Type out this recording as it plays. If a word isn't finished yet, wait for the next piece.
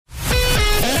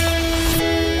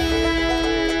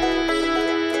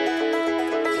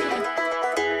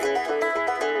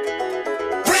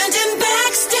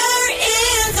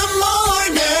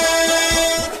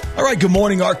right, good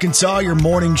morning, Arkansas. Your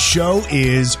morning show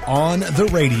is on the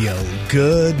radio.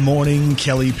 Good morning,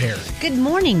 Kelly Perry. Good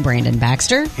morning, Brandon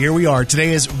Baxter. Here we are.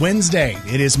 Today is Wednesday.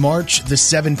 It is March the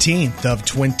 17th of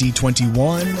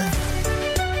 2021.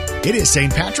 It is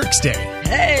St. Patrick's Day.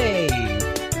 Hey!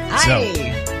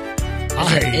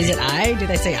 Is it I? Did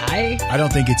I say I? I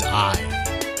don't think it's I.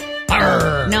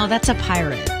 Arr. No, that's a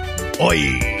pirate.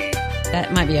 Oi!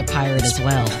 That might be a pirate as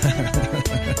well.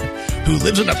 Who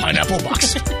lives in a pineapple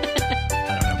box? I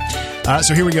don't know.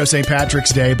 So here we go, St.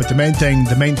 Patrick's Day. But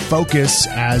the main focus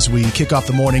as we kick off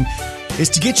the morning is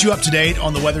to get you up to date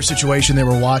on the weather situation that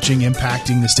we're watching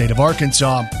impacting the state of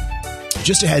Arkansas.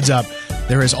 Just a heads up,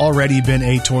 there has already been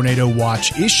a tornado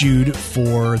watch issued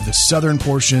for the southern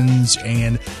portions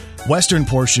and western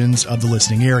portions of the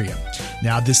listening area.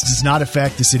 Now, this does not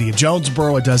affect the city of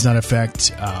Jonesboro. It does not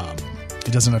affect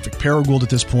Paragould at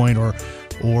this point, or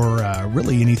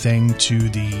really anything to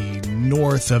the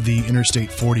north of the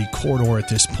Interstate 40 corridor at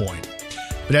this point.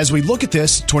 But as we look at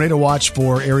this, tornado watch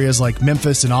for areas like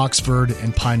Memphis and Oxford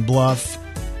and Pine Bluff,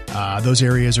 those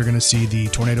areas are going to see the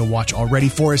tornado watch already.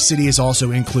 Forest City is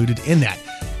also included in that.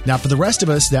 Now, for the rest of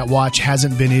us, that watch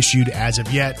hasn't been issued as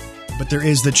of yet, but there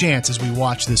is the chance as we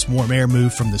watch this warm air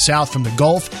move from the south, from the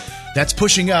Gulf, that's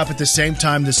pushing up at the same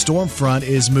time the storm front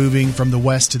is moving from the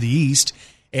west to the east.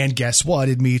 And guess what?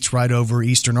 It meets right over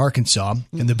eastern Arkansas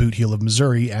in the boot heel of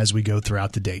Missouri as we go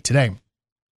throughout the day today.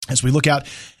 As we look out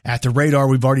at the radar,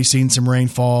 we've already seen some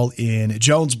rainfall in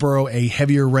Jonesboro. A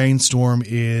heavier rainstorm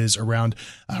is around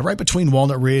right between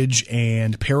Walnut Ridge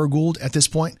and Paragould at this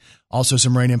point. Also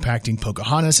some rain impacting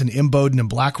Pocahontas and Imboden and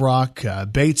Black Rock.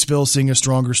 Batesville seeing a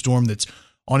stronger storm that's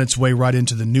on its way right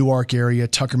into the Newark area.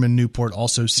 Tuckerman, Newport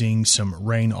also seeing some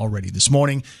rain already this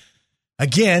morning.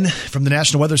 Again, from the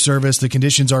National Weather Service, the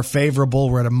conditions are favorable.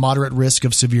 We're at a moderate risk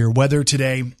of severe weather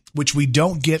today, which we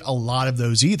don't get a lot of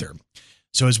those either.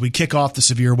 So as we kick off the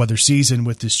severe weather season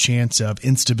with this chance of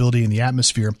instability in the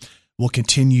atmosphere, we'll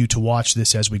continue to watch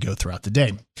this as we go throughout the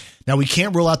day. Now, we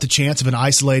can't rule out the chance of an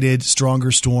isolated,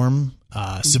 stronger storm,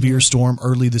 severe storm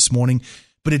early this morning,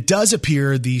 but it does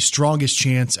appear the strongest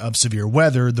chance of severe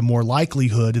weather, the more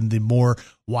likelihood and the more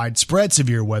widespread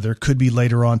severe weather could be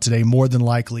later on today, more than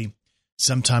likely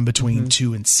sometime between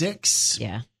 2 and 6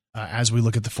 as we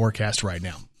look at the forecast right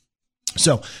now.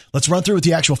 So let's run through what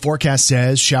the actual forecast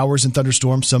says. Showers and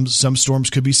thunderstorms. Some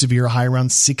storms could be severe, high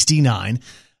around 69.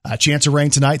 Chance of rain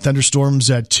tonight,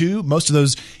 thunderstorms 2. Most of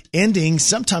those ending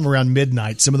sometime around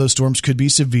midnight. Some of those storms could be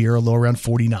severe, a low around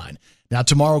 49. Now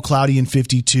tomorrow, cloudy and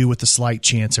 52 with a slight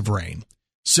chance of rain.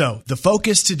 So the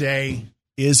focus today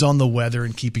is on the weather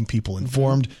and keeping people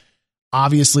informed.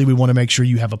 Obviously, we want to make sure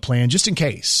you have a plan just in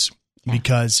case.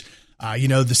 Because,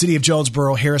 the city of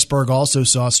Jonesboro, Harrisburg also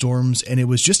saw storms, and it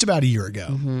was just about a year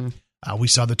ago. We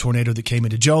saw the tornado that came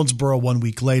into Jonesboro. 1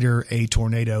 week later, a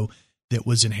tornado that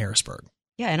was in Harrisburg.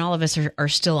 Yeah, and all of us are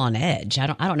still on edge. I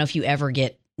don't know if you ever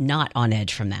get not on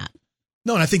edge from that.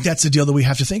 No, and I think that's the deal that we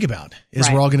have to think about, is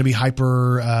we're all going to be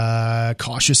hyper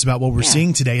cautious about what we're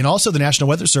seeing today. And also the National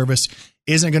Weather Service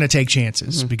isn't going to take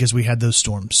chances because we had those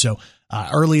storms. So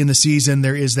early in the season,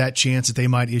 there is that chance that they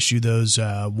might issue those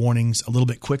warnings a little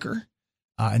bit quicker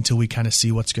until we kind of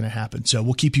see what's going to happen. So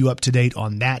we'll keep you up to date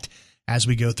on that as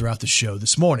we go throughout the show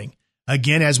this morning.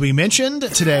 Again, as we mentioned,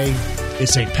 today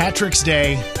is St. Patrick's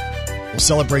Day. We'll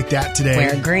celebrate that today.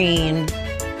 Wear green.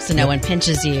 So no one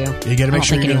pinches you. You got to make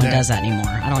sure you do that. I don't think anyone does that anymore.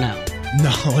 I don't know.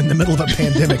 No, in the middle of a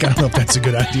pandemic, I don't know if that's a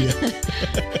good idea.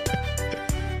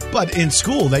 But in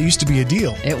school, that used to be a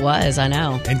deal. It was, I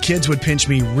know. And kids would pinch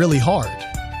me really hard.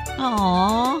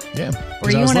 Aww. Yeah.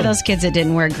 Were you one of those kids that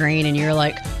didn't wear green and you're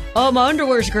like, oh, my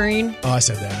underwear's green? Oh, I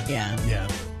said that. Yeah. Yeah.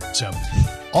 So,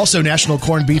 also National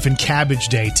Corned Beef and Cabbage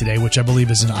Day today, which I believe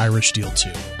is an Irish deal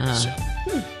too.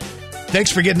 Thanks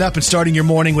for getting up and starting your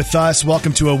morning with us.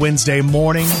 Welcome to a Wednesday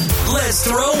morning. Let's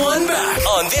throw one back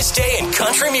on this day in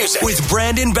country music with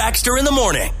Brandon Baxter in the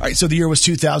morning. All right, so the year was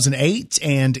 2008,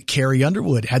 and Carrie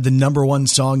Underwood had the #1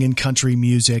 song in country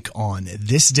music on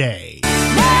this day.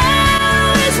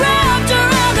 Now he's wrapped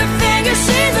around her finger. She's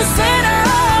the center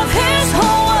of his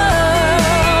whole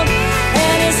world,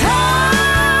 and his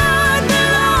heart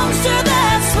belongs to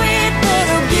that sweet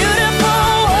little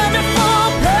beautiful,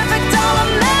 wonderful, perfect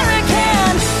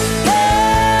all-American girl.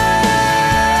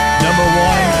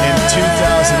 #1 in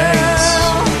 2008,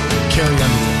 Carrie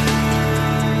Underwood.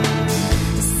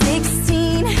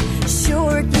 16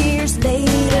 short years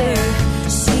later,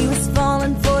 she was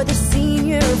falling for the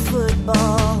senior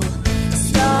football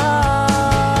star.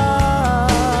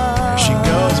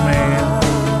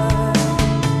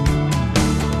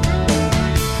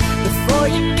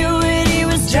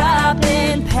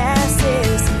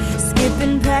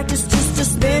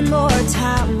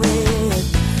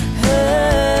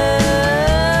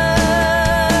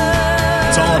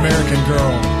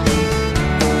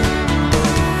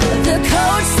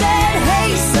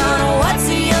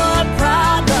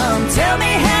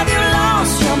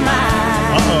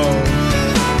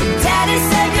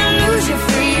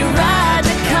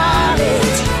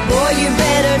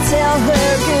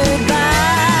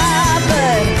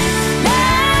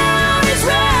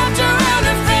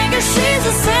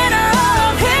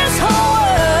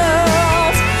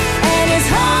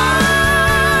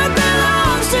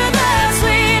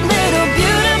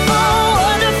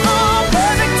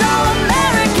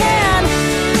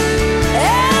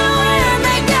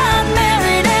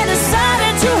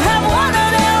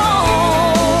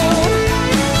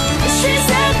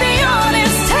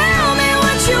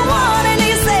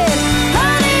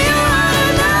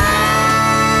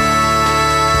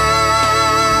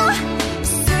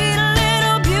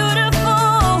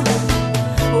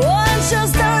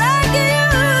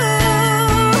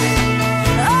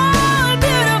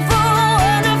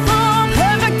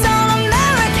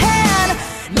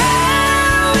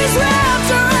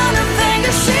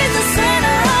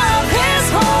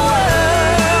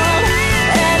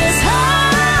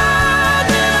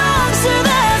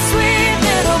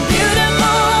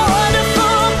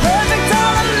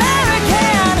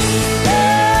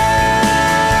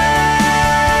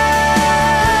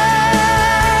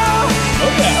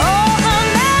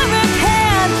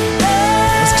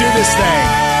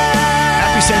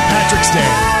 St. Patrick's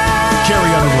Day.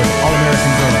 Carrie Underwood,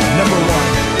 All-American Girl,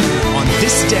 #1 on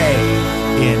this day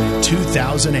in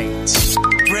 2008.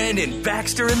 Brandon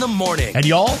Baxter in the morning. And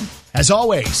y'all, as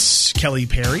always, Kelly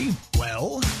Perry,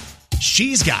 well,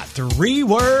 she's got 3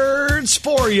 words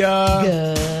for you.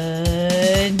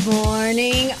 Good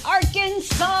morning,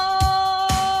 Arkansas.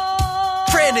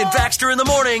 Brandon Baxter in the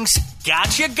mornings.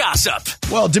 Gotcha Gossip.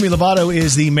 Well, Demi Lovato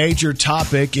is the major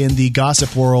topic in the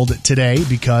gossip world today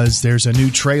because there's a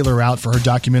new trailer out for her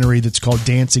documentary that's called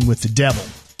Dancing with the Devil.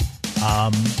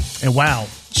 And wow,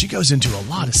 she goes into a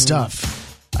lot of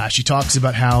stuff. She talks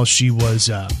about how she was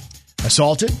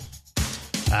assaulted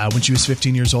when she was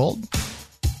 15 years old.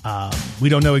 We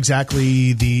don't know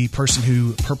exactly the person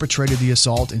who perpetrated the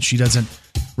assault, and she doesn't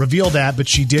reveal that, but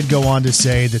she did go on to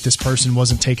say that this person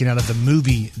wasn't taken out of the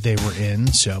movie they were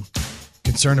in, so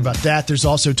concerned about that. There's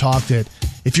also talk that,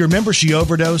 if you remember, she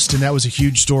overdosed, and that was a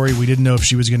huge story. We didn't know if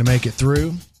she was going to make it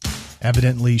through.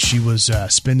 Evidently, she was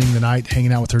spending the night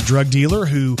hanging out with her drug dealer,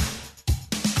 who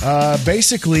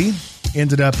basically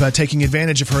ended up taking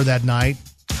advantage of her that night.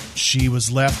 She was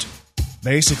left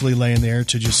basically laying there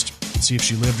to just see if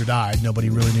she lived or died. Nobody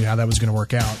really knew how that was going to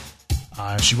work out.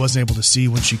 She wasn't able to see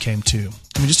when she came to.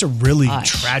 I mean, just a really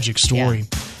tragic story.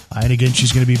 Yeah. And again,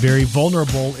 she's going to be very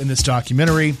vulnerable in this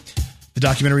documentary. The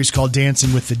documentary is called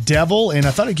Dancing with the Devil, and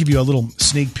I thought I'd give you a little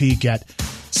sneak peek at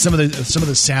some of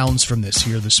the sounds from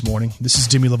this morning. This is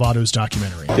Demi Lovato's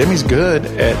documentary. Demi's good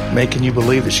at making you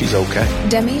believe that she's okay.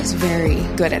 Demi is very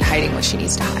good at hiding what she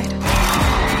needs to hide.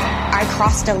 I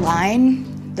crossed a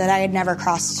line that I had never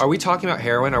crossed. Are we talking about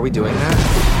heroin? Are we doing that?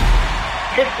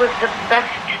 This was the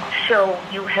best show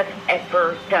you have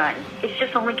ever done. It's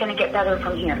just only going to get better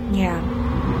from here. Yeah.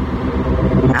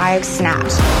 I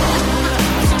snapped.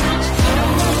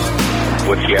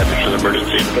 What's the address of the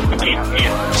emergency?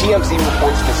 TMZ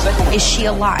reports the second. Is she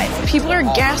alive? People are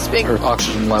gasping. Her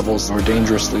oxygen levels are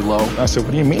dangerously low. I said,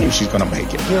 what do you mean she's going to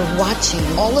make it? You're watching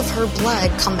all of her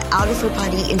blood come out of her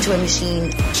body into a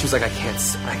machine. She was like, I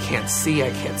can't see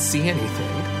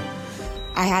anything.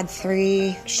 I had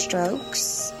 3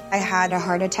 strokes. I had a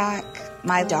heart attack.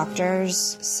 My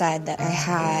doctors said that I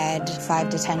had 5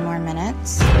 to 10 more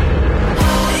minutes.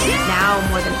 Now,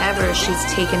 more than ever, she's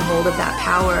taken hold of that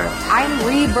power. I'm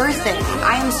rebirthing.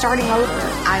 I am starting over.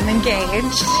 I'm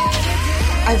engaged.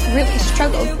 I've really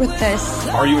struggled with this.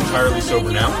 Are you entirely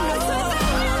sober now?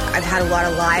 I've had a lot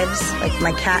of lives, like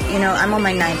my cat. I'm on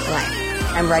my 9th life.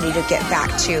 I'm ready to get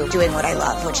back to doing what I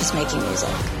love, which is making music.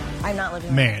 I'm not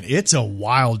living. Man, it's a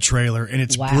wild trailer, and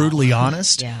it's brutally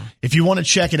honest. Yeah. If you want to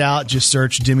check it out, just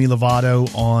search Demi Lovato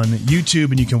on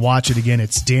YouTube, and you can watch it again.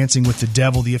 It's Dancing with the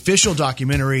Devil, the official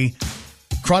documentary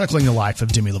chronicling the life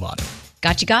of Demi Lovato.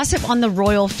 Gotcha Gossip on the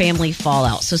royal family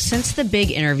fallout. So since the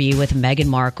big interview with Meghan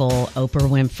Markle, Oprah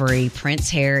Winfrey, Prince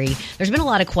Harry, there's been a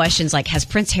lot of questions like, has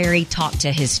Prince Harry talked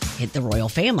to the royal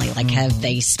family? Like, have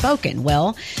they spoken?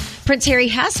 Well, Prince Harry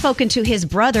has spoken to his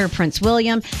brother, Prince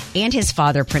William, and his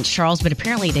father, Prince Charles, but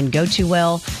apparently it didn't go too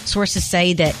well. Sources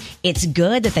say that it's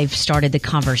good that they've started the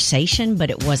conversation, but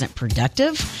it wasn't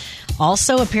productive.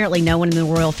 Also, apparently no one in the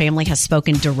royal family has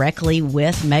spoken directly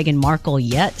with Meghan Markle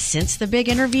yet since the big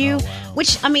interview,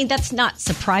 which, I mean, that's not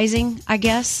surprising, I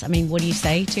guess. I mean, what do you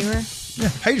say to her? Yeah.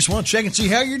 Hey, just want to check and see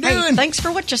how you're doing. Hey, thanks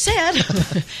for what you said.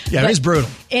 Yeah, it is brutal.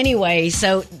 Anyway,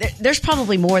 so there's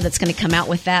probably more that's going to come out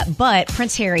with that, but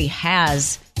Prince Harry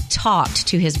has talked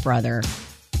to his brother,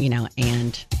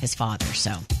 and his father,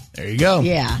 so... There you go.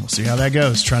 Yeah. We'll see how that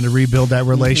goes. Trying to rebuild that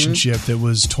relationship that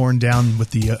was torn down with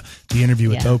the interview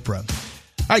with Oprah.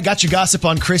 All right, got your gossip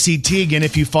on Chrissy Teigen.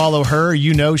 If you follow her,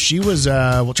 she was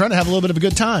trying to have a little bit of a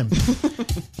good time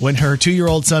when her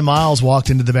 2-year-old son Miles walked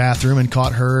into the bathroom and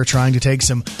caught her trying to take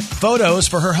some photos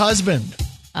for her husband.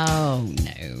 Oh,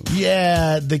 no.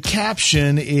 Yeah, the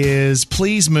caption is,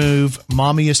 "Please move.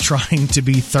 Mommy is trying to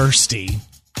be thirsty."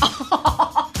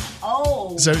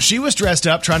 So she was dressed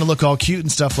up, trying to look all cute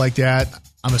and stuff like that.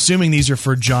 I'm assuming these are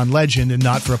for John Legend and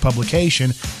not for a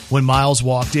publication. When Miles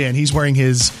walked in, he's wearing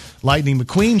his Lightning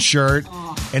McQueen shirt.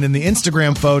 And in the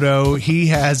Instagram photo, he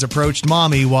has approached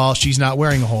mommy while she's not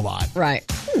wearing a whole lot. Right.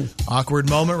 Awkward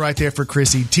moment right there for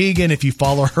Chrissy Teigen. If you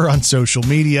follow her on social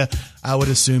media, I would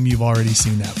assume you've already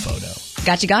seen that photo.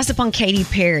 Gotcha Gossip on Katy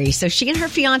Perry. So she and her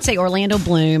fiance Orlando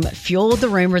Bloom fueled the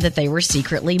rumor that they were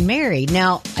secretly married.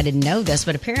 Now, I didn't know this,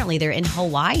 but apparently they're in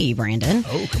Hawaii, Brandon.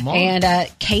 Oh, come on.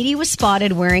 And Katy was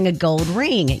spotted wearing a gold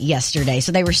ring yesterday.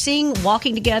 So they were seen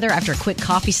walking together after a quick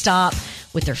coffee stop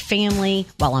with her family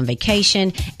while on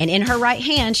vacation. And in her right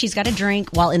hand, she's got a drink,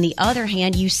 while in the other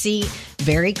hand, you see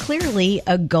very clearly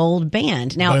a gold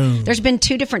band. Now, Boom. There's been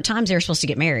 2 different times they were supposed to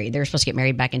get married. They were supposed to get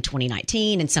married back in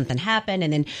 2019 and something happened,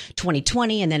 and then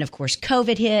 2020, and then, of course,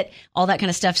 COVID hit, all that kind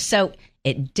of stuff. So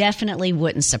it definitely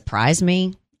wouldn't surprise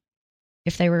me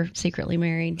if they were secretly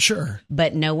married. Sure.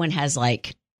 But no one has,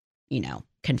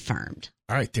 confirmed.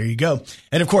 All right, there you go.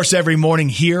 And of course, every morning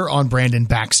here on Brandon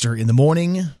Baxter in the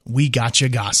Morning, we got you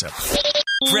gossip.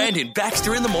 Brandon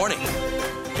Baxter in the Morning.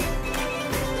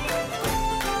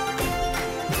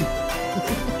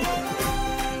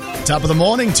 Top of the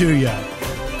morning to you.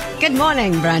 Good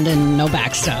morning, Brandon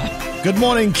Baxter. Good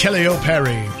morning, Kelly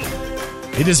O'Perry.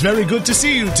 It is very good to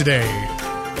see you today.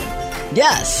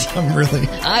 Yes.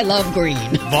 I love green.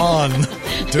 Vaughn,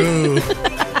 dude.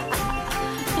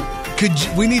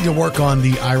 We need to work on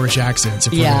the Irish accents.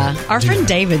 Our friend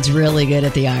David's really good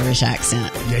at the Irish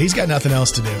accent. Yeah, he's got nothing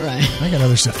else to do. Right. I got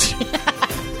other stuff to do.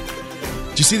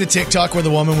 Did you see the TikTok where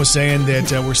the woman was saying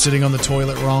that we're sitting on the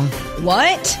toilet wrong?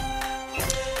 What?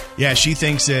 Yeah, she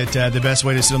thinks that the best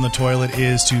way to sit on the toilet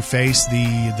is to face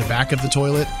the back of the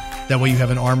toilet. That way you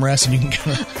have an armrest and you can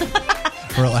kind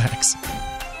of relax.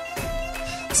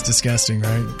 It's disgusting,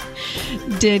 right?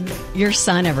 Did your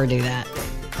son ever do that?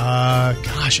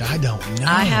 Gosh, I don't know.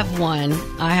 I have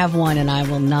one, and I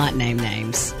will not name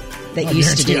names. That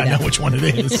used to do that. I know which one it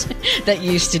is. That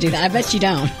used to do that. I bet you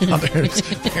don't.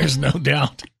 There's no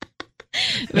doubt.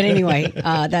 But anyway,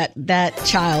 that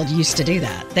child used to do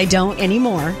that. They don't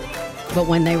anymore, but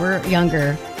when they were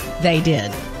younger, they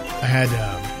did. I had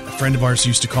a friend of ours who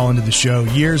used to call into the show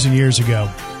years and years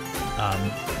ago.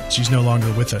 She's no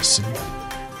longer with us. And,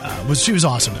 she was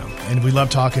awesome, though, and we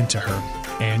loved talking to her.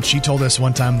 And she told us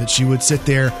one time that she would sit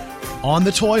there on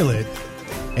the toilet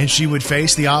and she would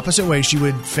face the opposite way. She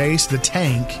would face the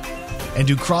tank and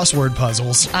do crossword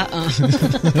puzzles.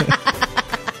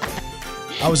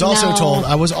 I was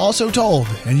also told,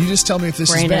 and you just tell me if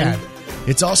this is bad.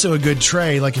 It's also a good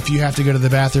tray, like if you have to go to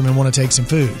the bathroom and want to take some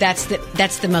food. That's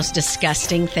the most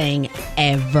disgusting thing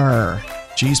ever.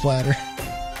 Cheese platter.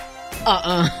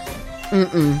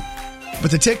 Mm-mm. But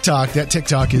that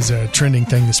TikTok is a trending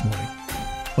thing this morning.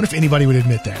 What if anybody would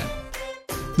admit that?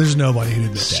 There's nobody who'd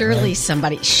admit that. Surely right?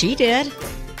 somebody. She did.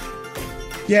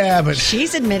 Yeah, but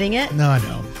she's admitting it. No, I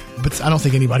know. But I don't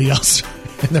think anybody else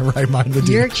in their right mind would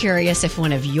do You're that. curious if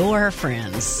one of your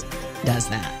friends does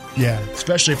that. Yeah,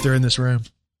 especially if they're in this room.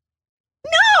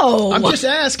 No! I'm just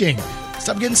asking.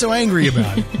 Stop getting so angry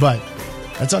about it. But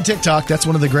that's on TikTok. That's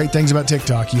one of the great things about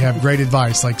TikTok. You have great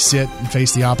advice, like sit and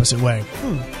face the opposite way.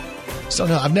 So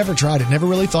no, I've never tried it. Never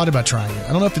really thought about trying it.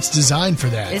 I don't know if it's designed for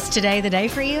that. Is today the day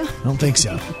for you? I don't think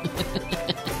so.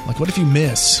 Like, what if you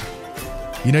miss?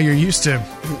 You know, you're used to...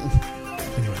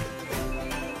 Anyway,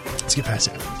 let's get past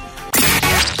that.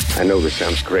 I know this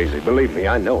sounds crazy. Believe me,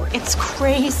 I know it. It's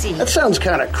crazy. That sounds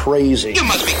kind of crazy. You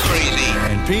must be crazy.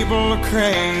 And people are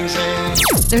crazy.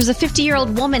 There's a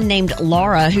 50-year-old woman named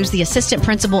Laura who's the assistant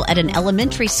principal at an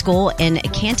elementary school in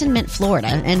Cantonment, Florida,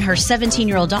 and her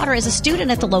 17-year-old daughter is a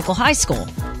student at the local high school.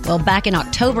 Well, back in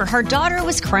October, her daughter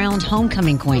was crowned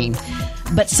homecoming queen.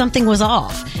 But something was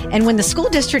off. And when the school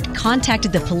district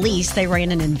contacted the police, they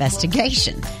ran an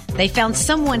investigation. They found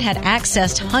someone had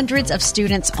accessed hundreds of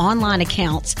students' online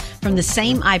accounts from the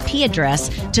same IP address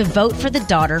to vote for the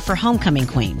daughter for homecoming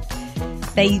queen.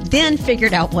 They then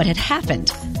figured out what had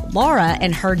happened. Laura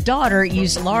and her daughter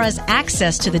used Laura's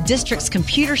access to the district's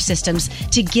computer systems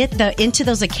to get into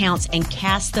those accounts and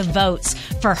cast the votes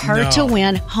for her to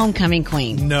win homecoming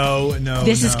queen. No.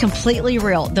 This is completely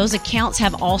real. Those accounts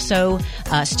have also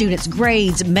students'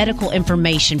 grades, medical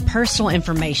information, personal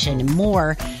information, and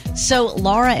more. So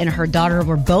Laura and her daughter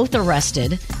were both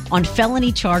arrested on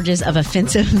felony charges of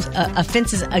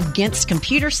offenses against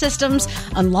computer systems,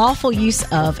 unlawful use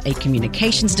of a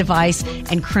communications device,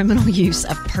 and criminal use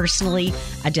of personally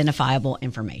identifiable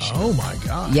information. Oh, my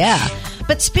God. Yeah.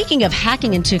 But speaking of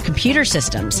hacking into computer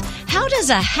systems, how does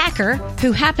a hacker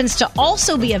who happens to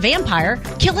also be a vampire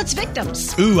kill its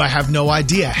victims? Ooh, I have no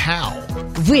idea how.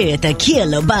 With a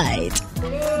kilobyte.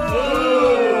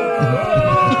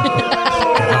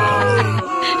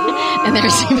 And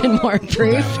there's even more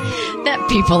proof that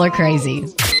people are crazy.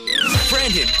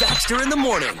 Brandon Baxter in the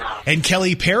Morning. And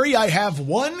Kelly Perry, I have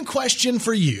one question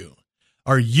for you.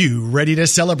 Are you ready to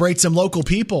celebrate some local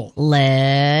people?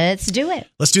 Let's do it.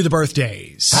 Let's do the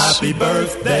birthdays. Happy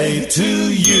birthday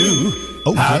to you.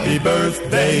 Oh, happy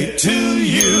birthday to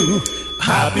you.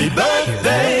 Happy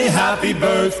birthday, happy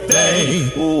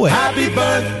birthday. Ooh, happy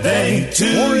birthday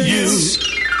to you.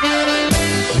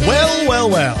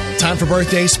 Well. Time for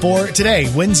birthdays for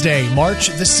today, Wednesday, March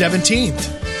the 17th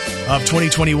of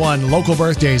 2021. Local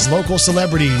birthdays, local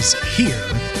celebrities. Here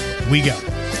we go.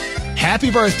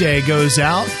 Happy birthday goes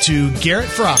out to Garrett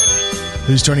Fry,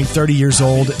 who's turning 30 years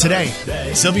old today.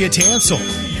 Sylvia Tansel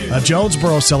of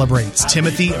Jonesboro celebrates.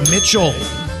 Timothy Mitchell.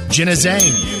 Jenna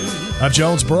Zane of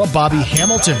Jonesboro. Bobby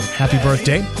Hamilton, happy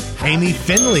birthday. Amy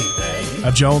Finley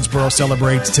of Jonesboro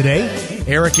celebrates today.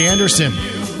 Eric Anderson.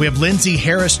 We have Lindsay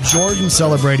Harris Jordan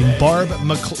celebrating. Bob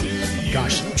McClarty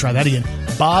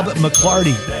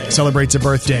celebrates a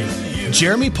birthday.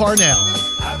 Jeremy Parnell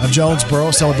of Jonesboro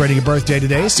celebrating a birthday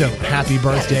today, so happy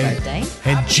birthday.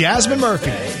 And Jasmine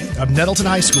Murphy of Nettleton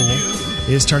High School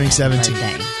is turning 17.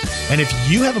 And if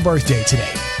you have a birthday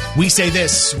today, we say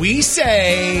this. We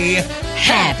say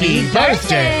happy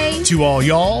birthday to all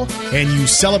y'all, and you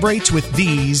celebrate with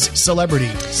these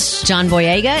celebrities. John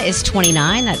Boyega is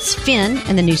 29. That's Finn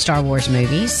in the new Star Wars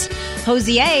movies.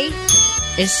 Hosea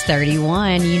is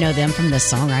 31. You know them from this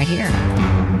song right here.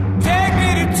 Take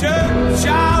me to church,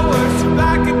 I worship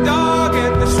like a dog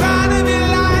at the shrine of your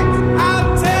light.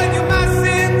 I'll tell you my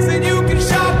sins and you can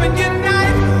sharpen your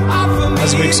knife.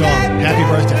 That's a big song. Happy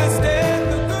birthday.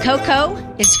 Coco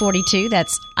is 42.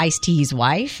 That's Ice-T's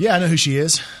wife. Yeah, I know who she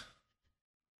is.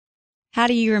 How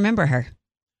do you remember her?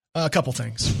 A couple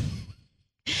things.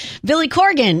 Billy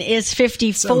Corgan is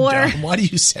 54. So dumb. Why do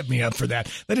you set me up for that?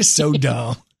 That is so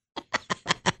dumb.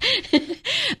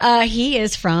 He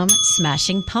is from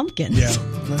Smashing Pumpkins. Yeah,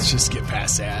 let's just get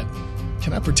past that.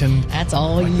 Can I pretend? That's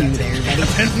all like you there, buddy.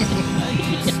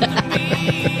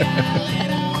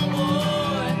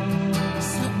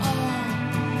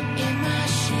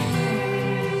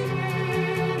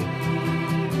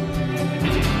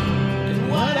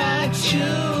 What I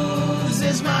choose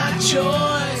is my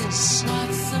choice.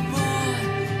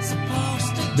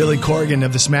 Billy Corgan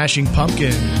of the Smashing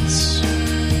Pumpkins.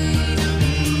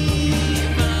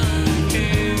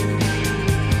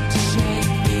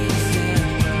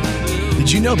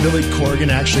 Did you know Billy Corgan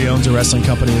actually owns a wrestling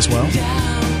company as well?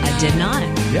 I did not.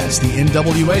 Yes, the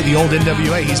NWA, the old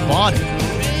NWA. He's bought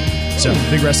it. So,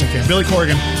 big wrestling fan. Billy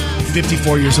Corgan,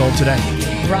 54 years old today.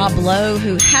 Rob Lowe,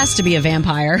 who has to be a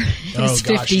vampire, is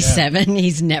 57. Yeah.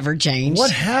 He's never changed.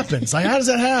 What happens? Like, how does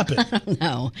that happen? I don't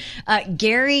know.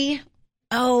 Gary,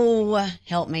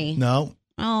 help me. No.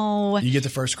 Oh. You get the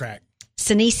first crack.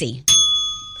 Sinise.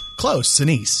 Close,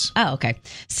 Sinise. Oh, okay.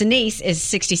 Sinise is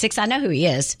 66. I know who he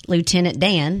is. Lieutenant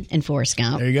Dan in Forrest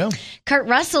Gump. There you go. Kurt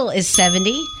Russell is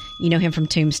 70. You know him from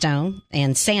Tombstone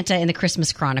and Santa in the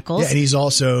Christmas Chronicles. Yeah, and he's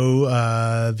also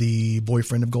the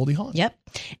boyfriend of Goldie Hawn. Yep.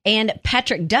 And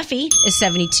Patrick Duffy is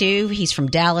 72. He's from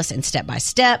Dallas and Step by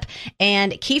Step.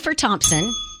 And Kiefer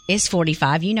Thompson is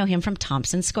 45. You know him from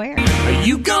Thompson Square. Are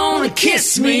you gonna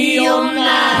kiss me all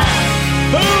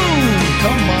night? Boom!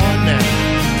 Come on now.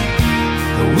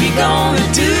 Are we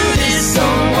gonna do this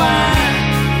all right?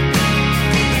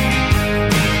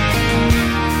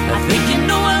 I think you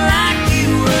know I like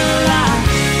you a lot,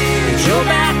 but you're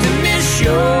about to miss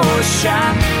your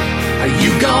shot. Are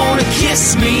you gonna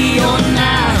kiss me all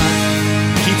night?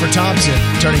 Kiefer Thompson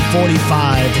turning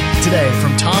 45 today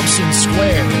from Thompson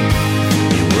Square.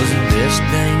 It was the best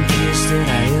dang kiss that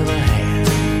I ever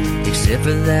had, except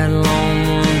for that long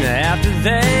one after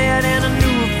that. And I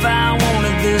knew if I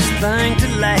wanted this thing to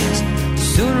last,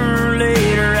 sooner or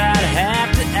later I'd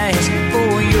have to ask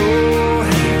for your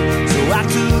hand. So I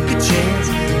took a chance,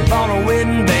 bought a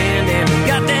wedding band, and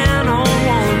got down on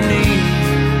one knee.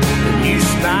 And you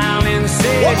smiled and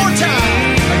said, one more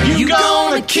time. Are you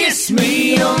gonna kiss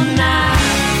me all night?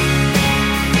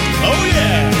 Oh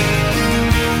yeah.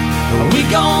 Are we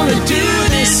gonna do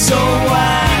this so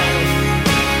wide?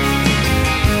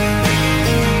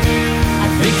 I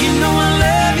think you know I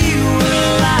love you a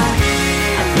lot.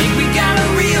 I think we got a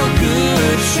real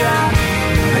good shot.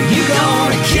 Are you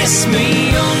gonna kiss me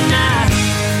all night?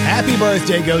 Happy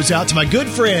birthday goes out to my good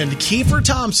friend Kiefer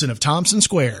Thompson of Thompson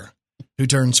Square, who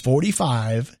turns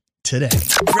 45 today.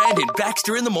 Brandon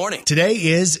Baxter in the morning. Today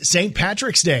is St.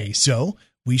 Patrick's Day, so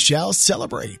we shall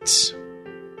celebrate.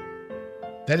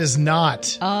 That is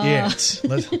not it.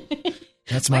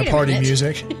 That's my party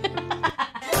music.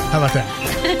 How about that?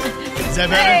 Is that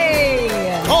better? Hey!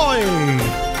 Hoi!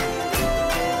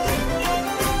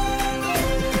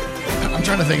 I'm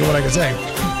trying to think of what I can say.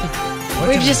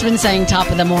 We've just been saying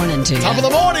top of the morning to you. Top of the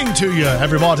morning to you,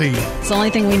 everybody. It's the only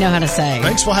thing we know how to say.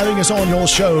 Thanks for having us on your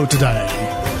show today.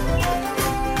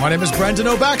 My name is Brandon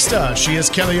O'Baxter. She is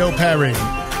Kelly O'Perry.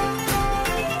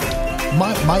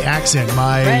 My accent,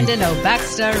 Brandon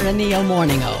O'Baxter in the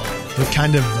morning-o. It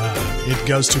kind of, it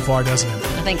goes too far, doesn't it?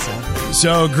 I think so.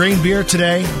 So green beer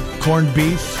today, corned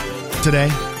beef today.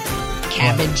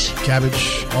 Cabbage.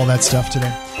 Cabbage, all that stuff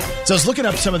today. So I was looking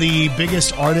up some of the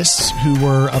biggest artists who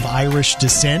were of Irish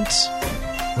descent,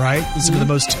 right? Some of the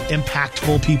most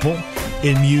impactful people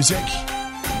in music.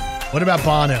 What about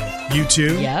Bono?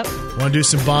 U2? Yep. Want to do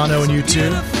some Bono and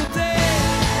U2?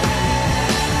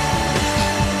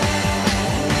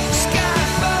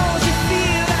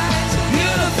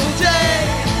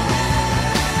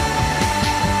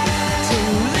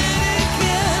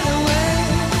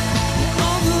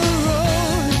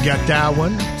 Got that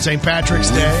one. St. Patrick's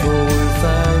Day. With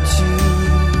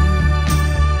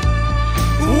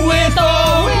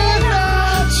or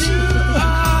without you,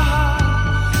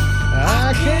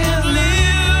 I can't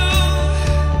live.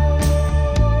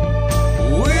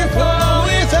 With or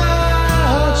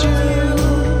without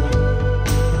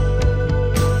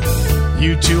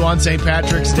you. U2 on St.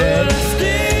 Patrick's Day.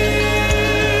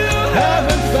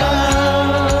 Haven't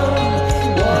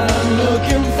found what I'm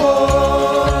looking for.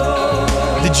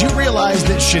 Did you realize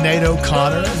that Sinead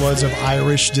O'Connor was of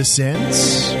Irish descent?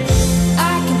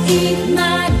 I can eat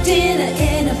my dinner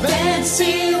in a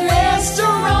fancy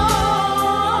restaurant,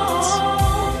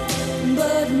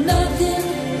 but nothing,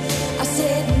 I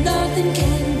said nothing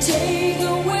can take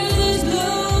away these blues,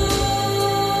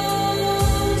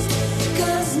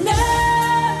 'cause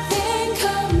nothing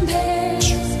compares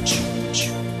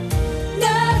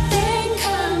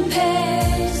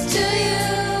to you.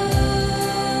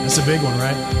 That's a big one,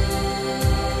 right?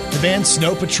 The band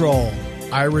Snow Patrol,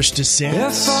 Irish descent.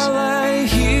 If I lay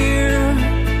here,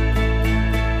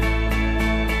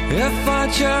 if I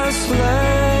just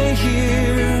lay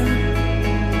here,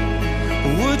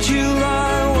 would you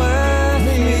lie with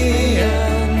me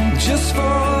and just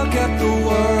forget the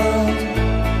world?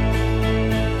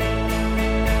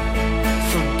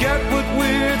 Forget what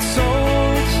we're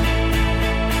told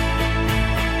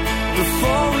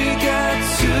before we get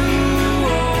too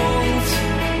old.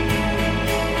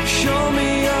 Show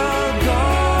me a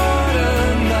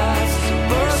garden that's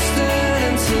bursting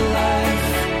into life.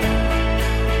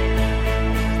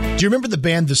 Do you remember the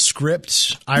band The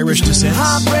Script, Irish descent?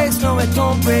 Heartbreaks, no, it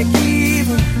don't break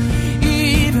even,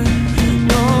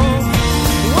 no.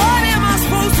 What am I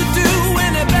supposed to do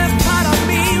when the best part of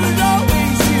me was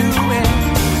always you? And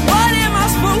what am I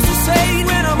supposed to say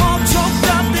when I'm all choked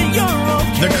up and you're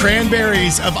okay? The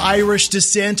Cranberries of Irish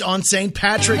descent on St.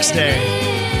 Patrick's Day.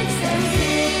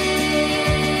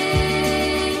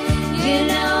 You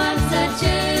know I'm such a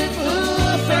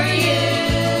fool for you.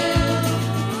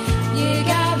 You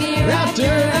got me wrapped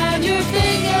around your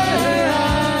finger.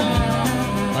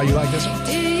 Oh, you like this one?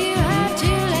 Do you have to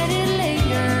let it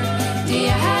linger? Do you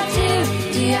have to?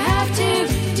 Do you have to?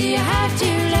 Do you have to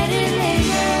let it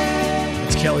linger?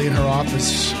 It's Kelly in her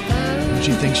office.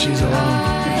 She thinks she's alone.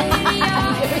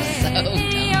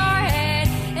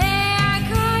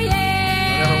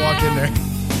 Never walk in there.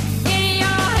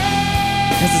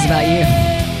 This is about you.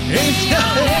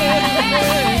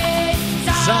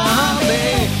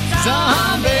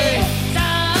 Zombie.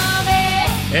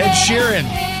 Ed Sheeran,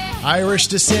 Irish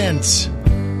descent.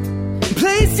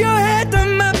 Place your head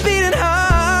on my beating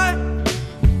heart.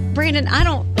 Brandon,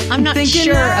 I'm not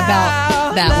sure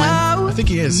about that one. I think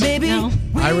he is. Maybe. No,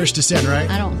 Irish descent, right?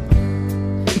 I don't.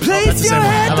 Place that's the your same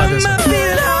one. head How about on this my one?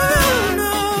 beating heart.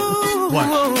 What?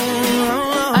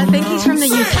 I think he's from the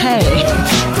UK.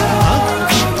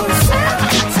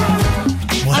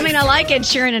 I mean, I like Ed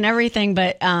Sheeran and everything,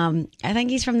 but I think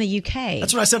he's from the UK.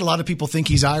 That's what I said. A lot of people think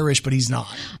he's Irish, but he's not.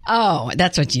 Oh,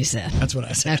 that's what you said. That's what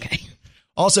I said. Okay.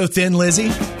 Also, Thin Lizzy.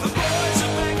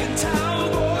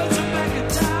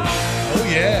 Oh,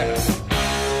 yeah.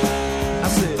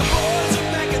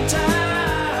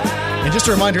 And just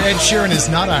a reminder, Ed Sheeran is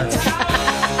not Irish.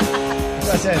 That's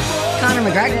what I said. Conor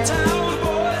McGregor. I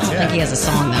don't think he has a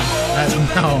song, though.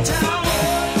 No.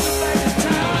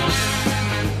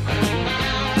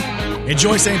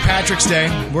 Enjoy St. Patrick's Day.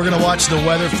 We're going to watch the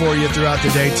weather for you throughout the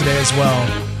day today as well.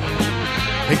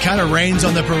 It kind of rains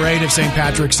on the parade of St.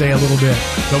 Patrick's Day a little bit,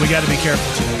 but we got to be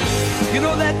careful today. You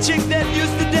know that chick that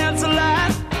used to dance a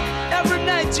lot? Every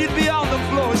night she'd be on the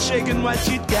floor shaking what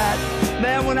she'd got.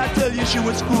 Man, when I tell you she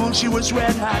was cool, she was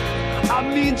red hot. I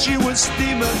mean, she was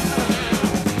steaming.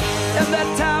 And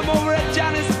that time over at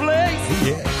Johnny's place,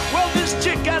 Yeah. well, this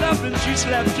chick got up and she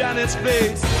slapped Johnny's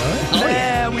face. What?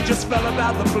 Man, we just fell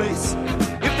about the place.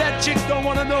 If that chick don't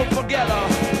want to know, forget her.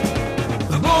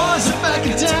 The boys are back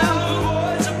in town. The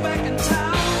boys are back in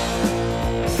town.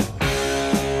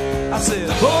 I said,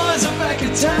 the boys are back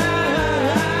in town.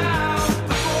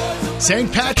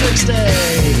 St. Patrick's Day.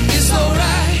 It's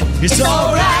alright. It's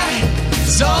alright.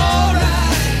 It's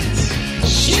alright.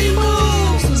 She moves.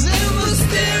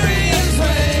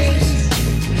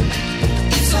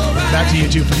 to you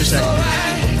too for just a second.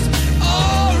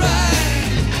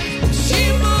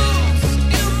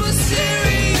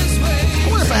 I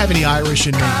wonder if I have any Irish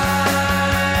in me. Do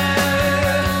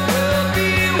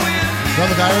I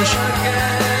look Irish?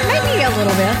 Maybe a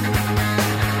little bit.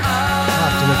 I'll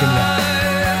have to look into that.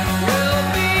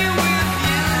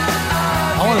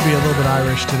 I want to be a little bit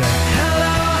Irish today.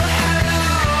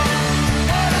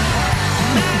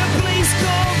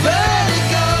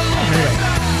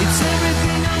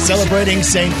 Celebrating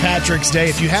St. Patrick's Day.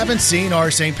 If you haven't seen our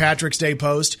St. Patrick's Day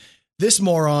post, this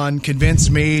moron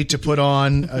convinced me to put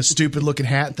on a stupid looking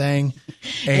hat thing.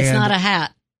 It's not a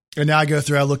hat. And now I go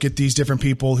through, I look at these different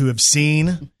people who have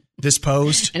seen this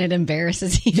post. And it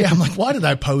embarrasses you. Yeah, I'm like, why did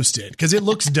I post it? Because it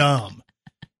looks dumb.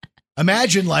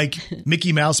 Imagine like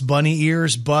Mickey Mouse bunny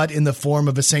ears, but in the form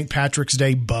of a St. Patrick's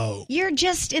Day bow. You're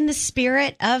just in the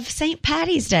spirit of St.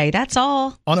 Patty's Day. That's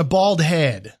all. On a bald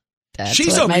head. That's she's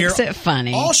what over makes here. It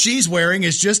funny. All she's wearing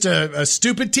is just a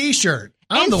stupid T-shirt.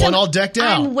 I'm the one all decked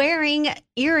out. I'm wearing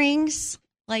earrings,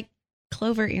 like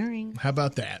Clover earrings. How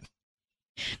about that?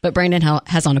 But Brandon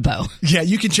has on a bow. Yeah,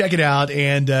 you can check it out,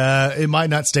 and it might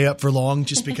not stay up for long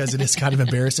just because it is kind of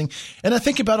embarrassing. And I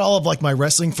think about all of like my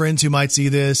wrestling friends who might see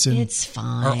this, and it's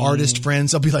fine. Our artist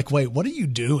friends, I'll be like, "Wait, what are you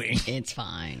doing?" It's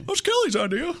fine. That was Kelly's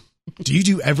idea. Do you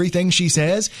do everything she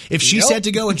says? If she said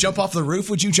to go and jump off the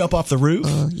roof, would you jump off the roof?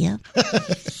 Yeah.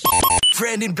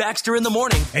 Brandon Baxter in the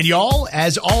morning. And y'all,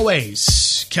 as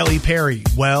always, Kelly Perry.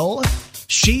 Well,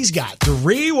 she's got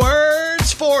 3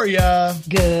 words for you.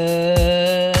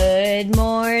 Good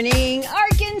morning,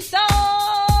 Arkansas.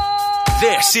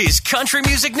 This is Country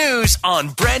Music News on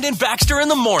Brandon Baxter in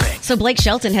the morning. So Blake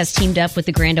Shelton has teamed up with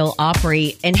the Grand Ole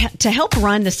Opry and to help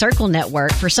run the Circle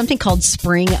network for something called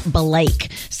Spring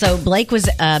Blake. So Blake was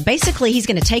basically he's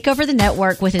going to take over the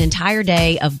network with an entire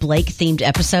day of Blake themed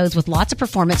episodes with lots of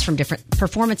performances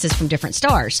from different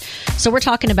stars. So we're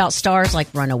talking about stars like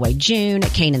Runaway June,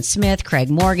 Kanan Smith, Craig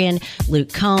Morgan,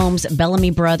 Luke Combs, Bellamy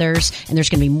Brothers, and there's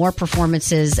going to be more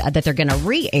performances that they're going to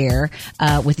re-air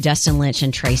with Dustin Lynch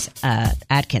and Trace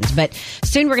Adkins. But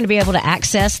soon we're going to be able to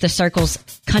access the Circle's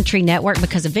country network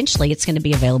because eventually it's going to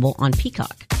be available on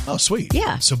Peacock. Oh, sweet.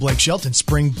 Yeah. So Blake Shelton,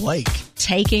 Spring Blake.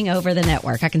 Taking over the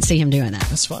network. I can see him doing that.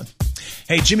 That's fun.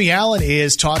 Hey, Jimmy Allen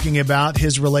is talking about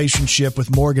his relationship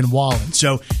with Morgan Wallen.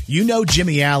 So you know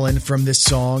Jimmy Allen from this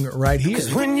song right here.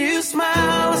 'Cause when you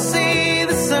smile, I see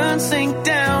the sun sink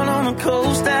down on the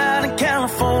coast out in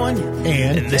California.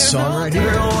 And this song right here.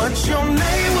 Girl, what's your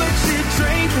name? What's your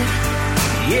drinking?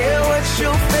 Yeah, what's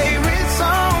your favorite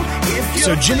song?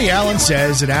 So Jimmy Allen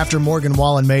says that after Morgan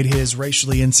Wallen made his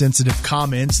racially insensitive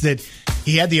comments that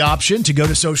he had the option to go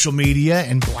to social media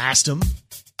and blast him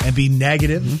and be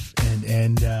negative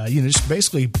and just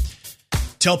basically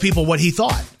tell people what he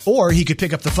thought. Or he could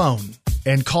pick up the phone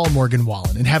and call Morgan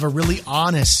Wallen and have a really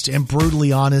honest and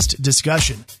brutally honest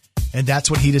discussion. And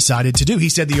that's what he decided to do. He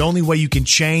said the only way you can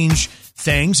change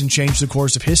things and change the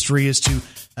course of history is to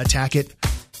attack it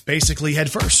basically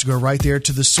head first, go right there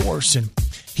to the source. And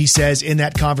he says in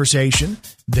that conversation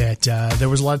that there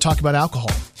was a lot of talk about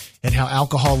alcohol and how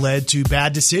alcohol led to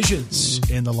bad decisions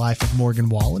in the life of Morgan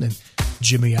Wallen. And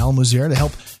Jimmy Allen was there to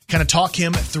help kind of talk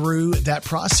him through that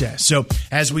process. So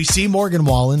as we see Morgan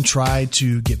Wallen try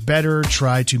to get better,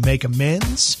 try to make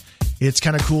amends, it's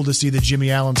kind of cool to see that Jimmy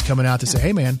Allen's coming out to say,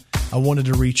 hey, man, I wanted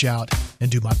to reach out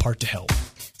and do my part to help.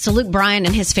 So Luke Bryan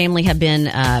and his family have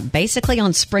been basically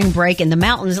on spring break in the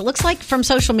mountains. It looks like from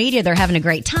social media they're having a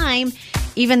great time,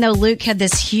 even though Luke had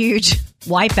this huge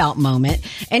wipeout moment.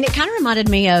 And it kind of reminded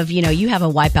me of, you have a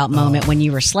wipeout moment when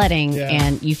you were sledding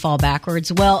and you fall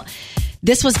backwards. Well,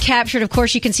 this was captured. Of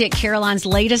course, you can see it. Caroline's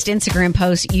latest Instagram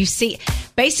post. You see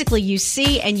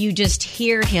and you just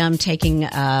hear him taking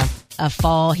a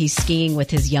fall. He's skiing with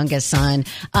his youngest son.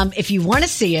 If you want to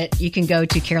see it, you can go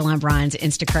to Caroline Bryan's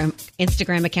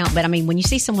Instagram account. But I mean, when you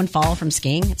see someone fall from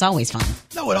skiing, it's always fun.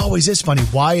 No, it always is funny.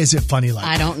 Why is it funny like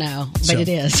that? I don't know, but it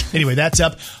is. Anyway, that's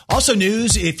up. Also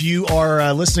news, if you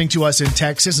are listening to us in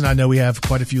Texas, and I know we have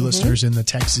quite a few listeners in the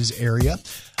Texas area,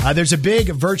 there's a big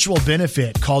virtual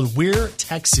benefit called We're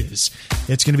Texas.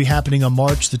 It's going to be happening on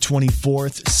March the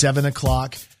 24th, 7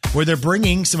 o'clock, where they're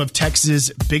bringing some of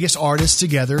Texas' biggest artists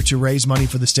together to raise money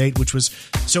for the state, which was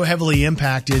so heavily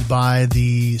impacted by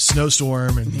the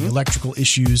snowstorm and the electrical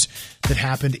issues that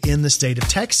happened in the state of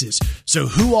Texas. So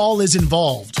who all is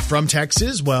involved from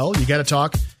Texas? Well, you got to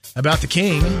talk about the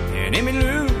king. And Emmy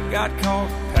Lou got caught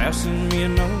passing me a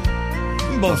note.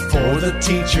 Before the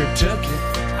teacher took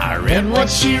it, I read what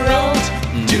she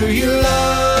wrote. Do you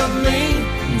love me?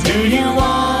 Do you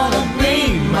want to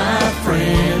be my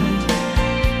friend?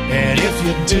 And if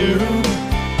you do,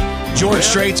 George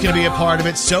Strait's going to be a part of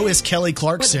it. So is Kelly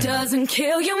Clarkson. What doesn't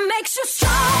kill you makes you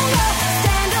stronger.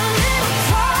 Stand a little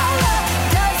taller.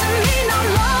 Doesn't mean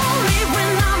I'm lonely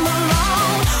when I'm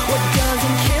alone. What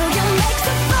doesn't kill you makes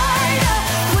a fighter.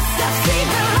 Footsteps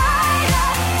even lighter.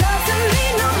 Doesn't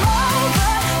mean I'm over,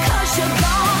 'cause you're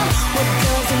gone. What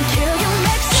doesn't kill you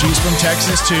makes you She's from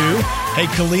Texas, too. Hey,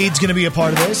 Khalid's going to be a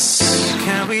part of this.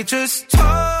 Can we just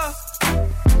talk?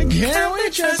 Can we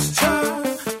just talk?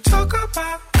 Talk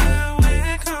about where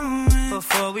we're going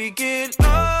before we get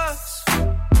lost.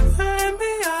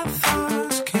 Maybe our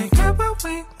thoughts can't get what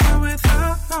we want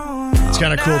without knowing. It's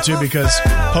kind of cool, too, because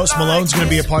Post Malone's going to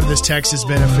be a part of this Texas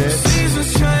benefit.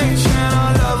 Seasons change and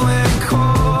our love went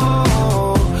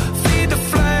cold. Feed the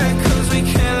flag 'cause we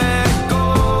can't let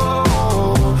go.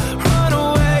 Run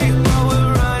away while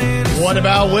we're running. What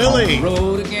about Willie? On the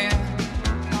road again.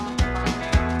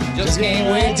 Just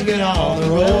can't wait to get on the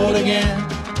road again.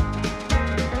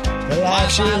 The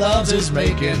life she loves is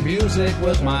making music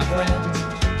with my friends.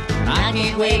 And I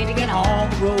can't wait to get on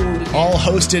the road again. All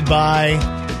hosted by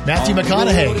Matthew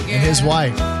McConaughey and his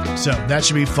wife. So that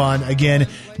should be fun. Again,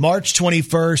 March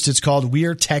 21st. It's called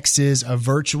We're Texas, a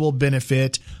virtual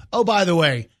benefit. Oh, by the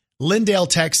way, Lindale,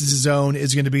 Texas' own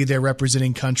is going to be there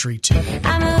representing country, too.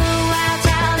 I'm a wild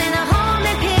child in a home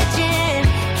and kitchen.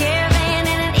 Caravan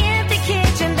in an empty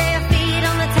kitchen. Bare feet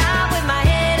on the top with my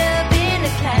head up in the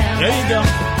clouds. There you go.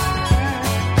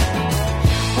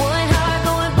 One heart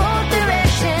going both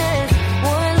directions.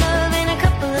 One love and a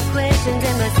couple of questions.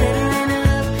 Am I settling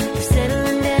up or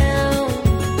settling down?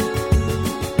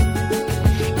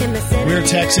 Am I settling We're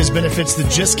Texas benefits the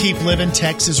Just Keep Living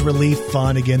Texas Relief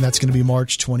Fund. Again, that's going to be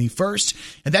March 21st.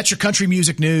 And that's your country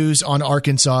music news on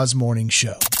Arkansas's Morning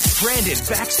Show. Brandon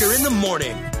Baxter in the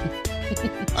morning.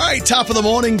 All right, top of the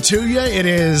morning to you. It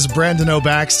is Brandon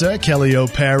O'Baxter, Kelly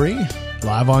O'Perry,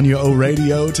 live on your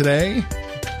O-Radio today.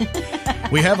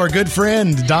 We have our good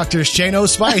friend, Dr. Shane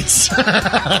Spites.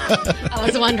 I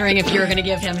was wondering if you were going to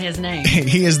give him his name.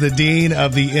 He is the dean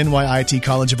of the NYIT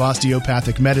College of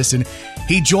Osteopathic Medicine.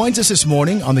 He joins us this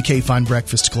morning on the K-Fine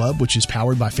Breakfast Club, which is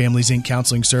powered by Families Inc.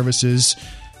 Counseling Services.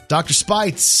 Dr.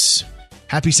 Spites,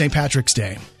 happy St. Patrick's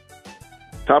Day.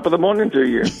 Top of the morning to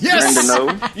you. Yes!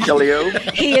 Brandon O, Kelly O.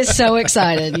 He is so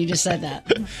excited. You just said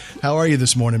that. How are you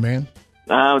this morning, man?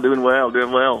 I'm doing well,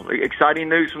 doing well. Exciting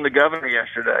news from the governor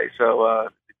yesterday. So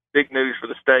big news for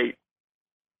the state.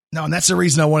 No, and that's the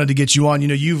reason I wanted to get you on. You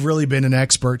know, you've really been an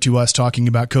expert to us talking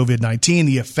about COVID-19,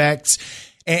 the effects,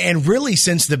 and really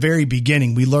since the very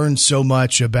beginning, we learned so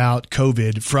much about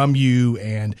COVID from you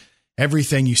and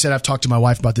everything you said. I've talked to my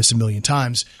wife about this a million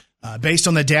times. Based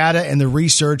on the data and the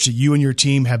research that you and your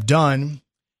team have done,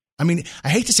 I mean, I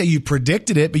hate to say you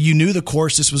predicted it, but you knew the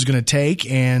course this was going to take,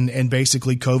 and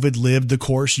basically COVID lived the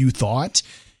course you thought.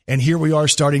 And here we are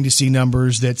starting to see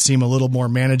numbers that seem a little more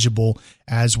manageable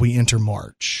as we enter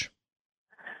March.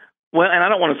 Well, and I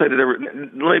don't want to say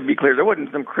that let me be clear, there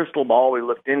wasn't some crystal ball we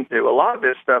looked into. A lot of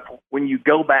this stuff, when you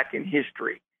go back in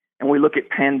history and we look at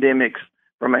pandemics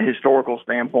from a historical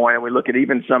standpoint, and we look at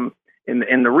even some in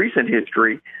the recent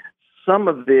history, some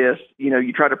of this, you know,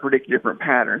 you try to predict different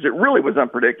patterns. It really was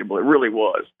unpredictable. It really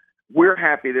was. We're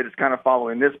happy that it's kind of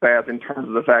following this path in terms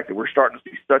of the fact that we're starting to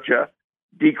see such a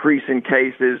decrease in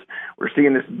cases. We're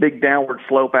seeing this big downward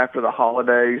slope after the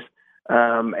holidays.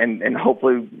 And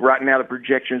hopefully right now the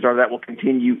projections are that will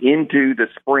continue into the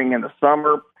spring and the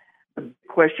summer. The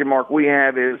question mark we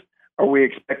have is, are we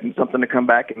expecting something to come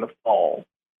back in the fall?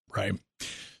 Right.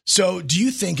 So do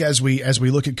you think as we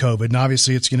look at COVID, and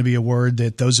obviously it's going to be a word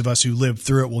that those of us who lived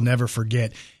through it will never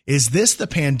forget, is this the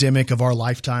pandemic of our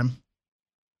lifetime?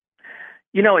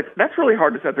 You know, that's really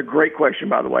hard to say. That's a great question,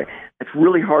 by the way. It's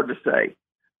really hard to say.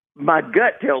 My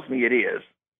gut tells me it is.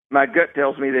 My gut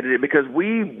tells me that it is, because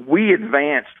we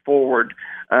advanced forward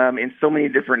in so many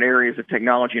different areas of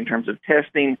technology in terms of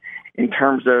testing, in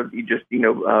terms of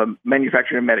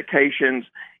manufacturing of medications.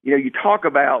 You know, you talk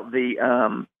about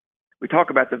we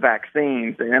talk about the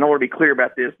vaccines, and I want to be clear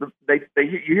about this.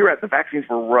 You hear about the vaccines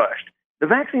were rushed. The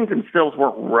vaccines themselves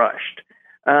weren't rushed.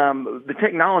 The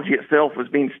technology itself was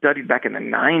being studied back in the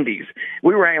 90s.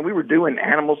 We were doing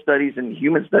animal studies and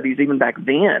human studies even back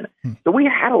then. So we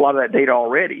had a lot of that data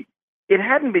already. It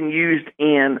hadn't been used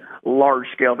in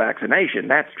large-scale vaccination.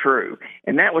 That's true.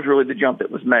 And that was really the jump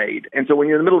that was made. And so when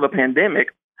you're in the middle of a pandemic,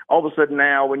 all of a sudden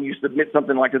now when you submit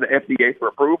something like to the FDA for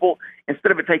approval,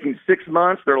 instead of it taking 6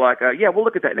 months, they're like, yeah, we'll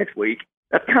look at that next week.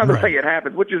 That's kind of the way it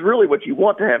happens, which is really what you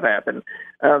want to have happen.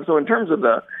 So in terms of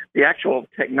the actual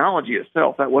technology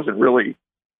itself, that wasn't really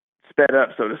sped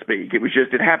up, so to speak. It was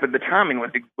just, it happened. The timing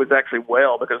was actually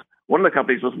well, because one of the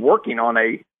companies was working on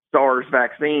a SARS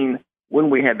vaccine when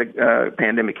we had the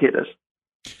pandemic hit us.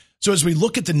 So as we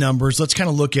look at the numbers, let's kind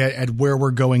of look at where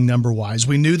we're going number-wise.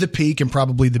 We knew the peak, and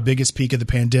probably the biggest peak of the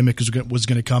pandemic was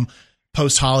going to come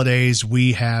post-holidays.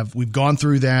 We've gone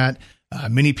through that.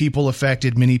 Many people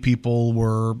affected. Many people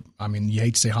were, you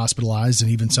hate to say hospitalized,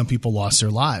 and even some people lost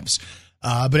their lives.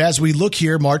 But as we look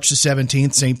here, March the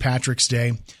 17th, St. Patrick's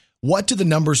Day, what do the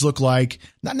numbers look like,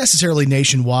 not necessarily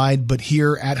nationwide, but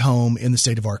here at home in the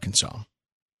state of Arkansas?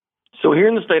 So here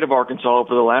in the state of Arkansas,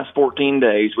 for the last 14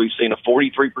 days, we've seen a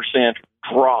 43%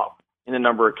 drop in the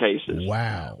number of cases.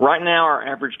 Wow. Right now, our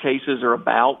average cases are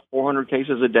about 400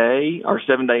 cases a day. Our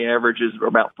 7-day average is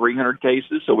about 300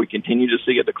 cases, so we continue to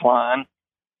see a decline.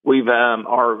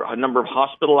 Our number of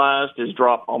hospitalized has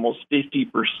dropped almost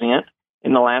 50%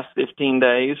 in the last 15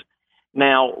 days.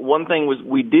 Now, one thing was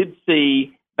we did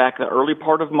see back the early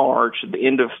part of March, at the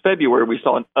end of February, we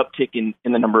saw an uptick in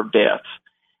the number of deaths.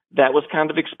 That was kind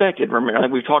of expected. Remember, I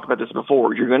think we've talked about this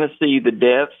before. You're going to see the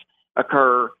deaths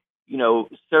occur,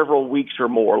 several weeks or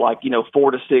more,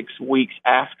 4 to 6 weeks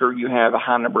after you have a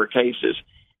high number of cases.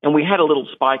 And we had a little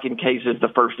spike in cases the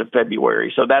 1st of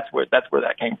February. So that's where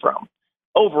that came from.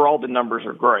 Overall, the numbers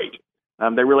are great.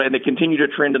 They continue to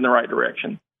trend in the right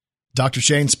direction. Dr.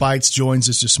 Shane Spites joins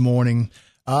us this morning.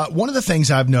 One of the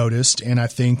things I've noticed, and I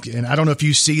don't know if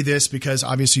you see this because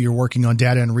obviously you're working on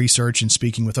data and research and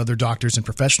speaking with other doctors and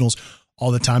professionals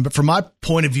all the time, but from my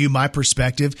point of view, my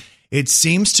perspective, it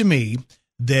seems to me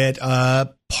that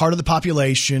part of the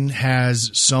population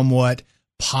has somewhat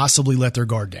possibly let their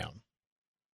guard down.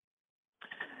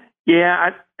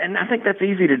 Yeah, I think that's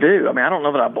easy to do. I don't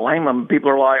know that I blame them. People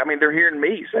are like, they're hearing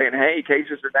me saying, hey,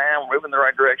 cases are down, moving in the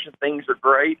right direction, things are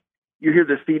great. You hear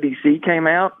the CDC came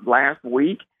out last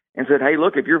week and said, hey,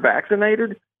 look, if you're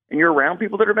vaccinated and you're around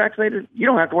people that are vaccinated, you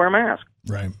don't have to wear a mask.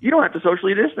 Right. You don't have to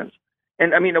socially distance.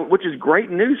 And which is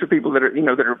great news for people that are,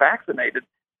 that are vaccinated.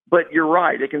 But you're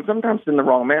right. It can sometimes send the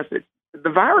wrong message. The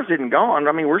virus isn't gone.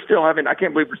 We're still having, I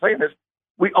can't believe we're saying this.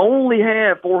 We only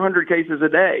have 400 cases a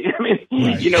day.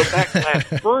 Back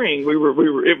last spring, it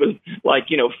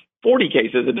was 40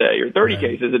 cases a day or 30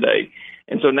 cases a day.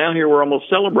 And so now here we're almost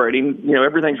celebrating,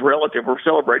 everything's relative. We're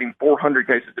celebrating 400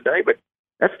 cases a day, but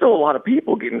that's still a lot of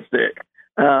people getting sick.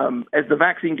 As the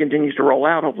vaccine continues to roll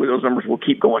out, hopefully those numbers will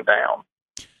keep going down.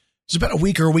 So about a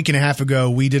week or a week and a half ago,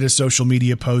 we did a social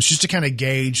media post just to kind of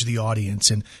gauge the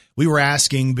audience. And we were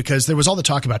asking, because there was all the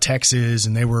talk about Texas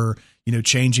and they were,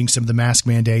 changing some of the mask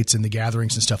mandates and the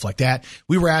gatherings and stuff like that.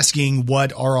 We were asking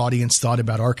what our audience thought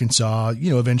about Arkansas,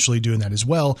 eventually doing that as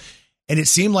well. And it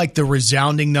seemed like the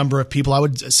resounding number of people, I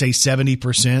would say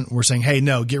 70%, were saying, hey,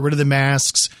 no, get rid of the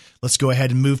masks. Let's go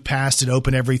ahead and move past it,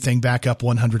 open everything back up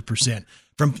 100%.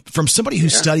 From somebody who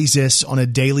studies this on a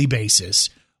daily basis,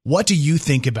 what do you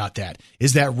think about that?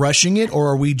 Is that rushing it, or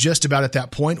are we just about at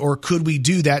that point, or could we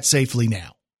do that safely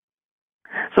now?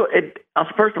 So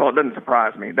first of all, it doesn't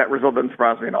surprise me. That result doesn't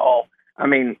surprise me at all.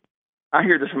 I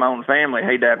hear this from my own family.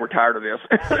 Hey, Dad, we're tired of this.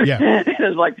 Yeah.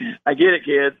 It's like, I get it,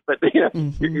 kids, but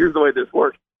here's the way this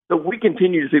works. So we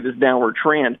continue to see this downward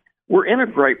trend. We're in a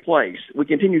great place. We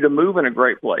continue to move in a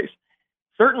great place.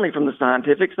 Certainly from the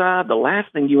scientific side, the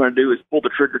last thing you want to do is pull the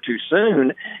trigger too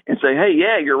soon and say, hey,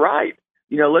 yeah, you're right.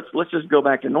 Let's just go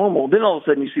back to normal. Then all of a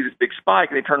sudden you see this big spike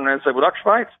and they turn around and say, well, Dr.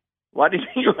 Spites, why didn't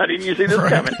you see this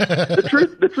coming?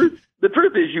 The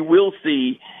truth is you will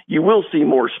see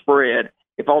more spread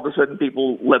if all of a sudden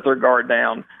people let their guard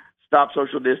down, stop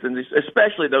social distancing,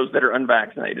 especially those that are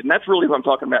unvaccinated. And that's really what I'm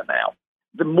talking about now.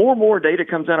 The more and more data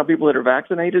comes out on people that are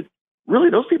vaccinated, really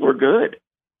those people are good.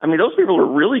 Those people are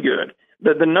really good.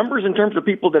 The numbers in terms of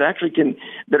people that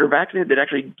are vaccinated that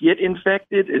actually get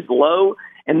infected is low.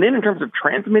 And then in terms of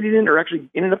transmitting it or actually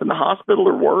ending up in the hospital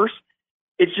or worse,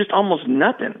 it's just almost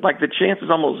nothing. Like the chance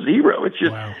is almost zero. It's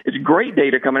just, It's great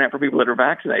data coming out for people that are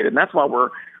vaccinated. And that's why we're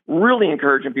really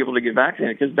encouraging people to get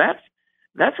vaccinated, because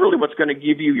that's really what's going to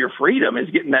give you your freedom, is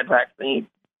getting that vaccine.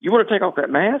 You want to take off that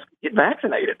mask, get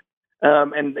vaccinated.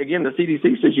 And again, the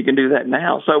CDC says you can do that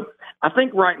now. So I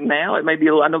think right now it may be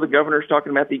I know the governor's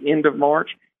talking about the end of March.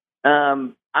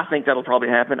 I think that'll probably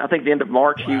happen. I think the end of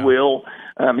March he will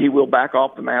back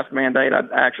off the mask mandate.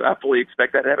 I fully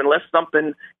expect that to happen unless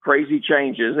something crazy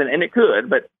changes, and it could.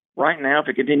 But right now, if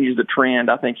it continues the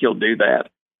trend, I think he'll do that.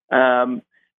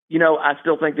 I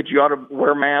still think that you ought to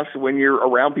wear masks when you're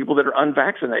around people that are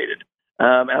unvaccinated.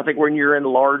 And I think when you're in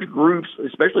large groups,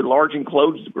 especially large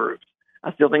enclosed groups,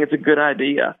 I still think it's a good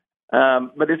idea.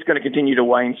 But it's going to continue to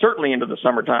wane, certainly into the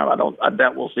summertime. I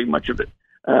doubt we'll see much of it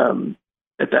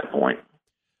at that point.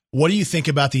 What do you think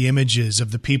about the images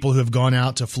of the people who have gone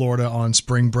out to Florida on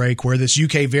spring break, where this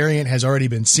UK variant has already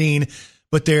been seen,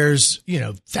 but there's,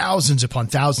 thousands upon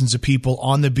thousands of people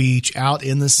on the beach, out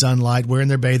in the sunlight, wearing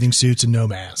their bathing suits and no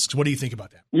masks. What do you think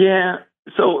about that? Yeah.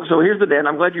 So here's the deal.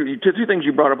 I'm glad two things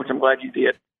you brought up, which I'm glad you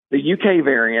did. The UK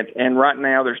variant, and right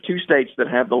now there's 2 states that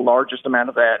have the largest amount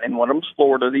of that, and one of them is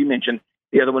Florida that you mentioned.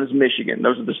 The other one is Michigan.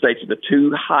 Those are the states with the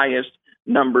 2 highest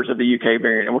numbers of the UK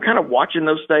variant, and we're kind of watching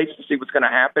those states to see what's going to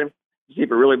happen, to see if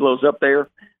it really blows up there.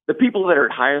 The people that are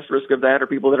at highest risk of that are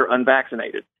people that are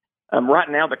unvaccinated. Right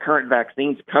now, the current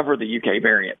vaccines cover the UK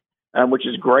variant, which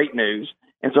is great news.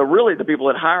 And so really the people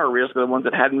at higher risk are the ones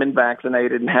that hadn't been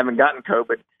vaccinated and haven't gotten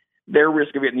COVID. Their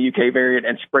risk of getting the UK variant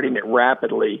and spreading it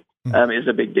rapidly is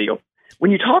a big deal.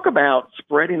 When you talk about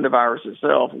spreading the virus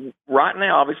itself, right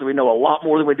now, obviously, we know a lot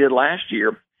more than we did last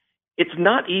year. It's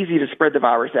not easy to spread the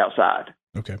virus outside.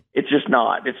 Okay. It's just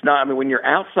not. It's not. I mean, when you're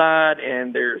outside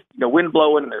and there's wind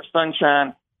blowing and there's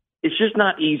sunshine, it's just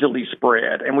not easily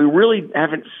spread. And we really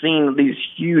haven't seen these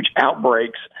huge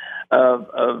outbreaks of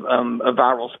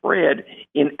viral spread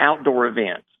in outdoor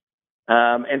events.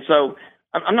 And so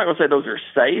I'm not going to say those are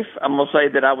safe. I'm going to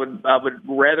say that I would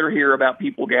rather hear about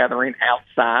people gathering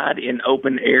outside in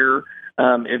open air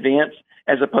events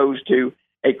as opposed to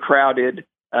a crowded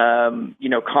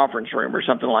conference room or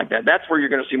something like that. That's where you're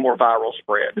going to see more viral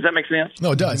spread. Does that make sense?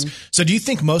 No, it does. Mm-hmm. So do you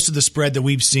think most of the spread that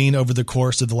we've seen over the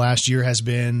course of the last year has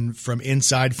been from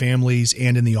inside families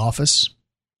and in the office?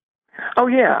 Oh,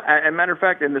 yeah. As a matter of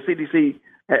fact, and the CDC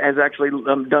has actually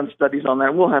done studies on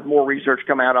that. We'll have more research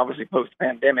come out, obviously,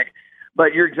 post-pandemic.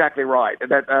 But you're exactly right,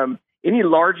 that any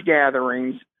large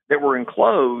gatherings that were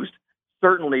enclosed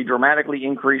certainly dramatically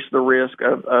increased the risk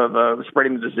of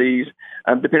spreading the disease,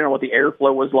 depending on what the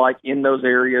airflow was like in those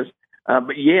areas.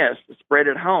 But yes, spread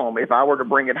at home. If I were to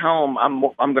bring it home, I'm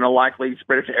going to likely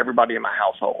spread it to everybody in my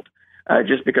household,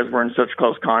 just because we're in such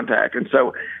close contact. And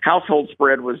so household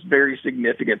spread was very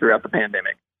significant throughout the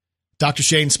pandemic. Dr.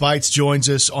 Shane Spites joins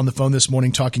us on the phone this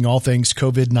morning talking all things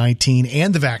COVID-19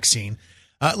 and the vaccine.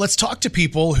 Let's talk to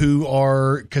people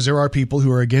because there are people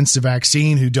who are against the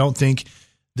vaccine, who don't think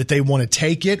that they want to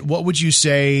take it. What would you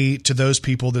say to those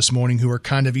people this morning who are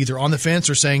kind of either on the fence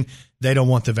or saying they don't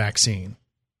want the vaccine?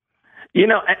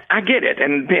 I get it.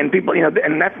 And people,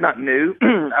 and that's not new.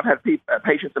 I've had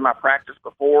patients in my practice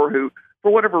before who,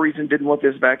 for whatever reason, didn't want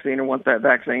this vaccine or want that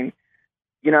vaccine.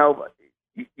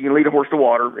 You lead a horse to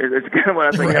water. It's kind of what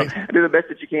I think. Right. Do the best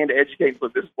that you can to educate.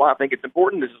 Look, this is why I think it's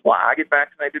important. This is why I get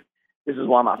vaccinated. This is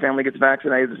why my family gets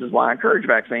vaccinated. This is why I encourage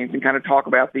vaccines, and kind of talk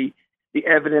about the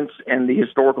evidence and the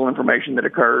historical information that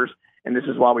occurs, and this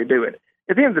is why we do it.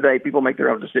 At the end of the day, people make their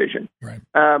own decision. Right.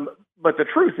 But the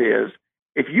truth is,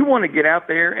 if you want to get out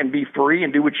there and be free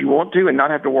and do what you want to and not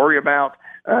have to worry about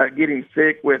getting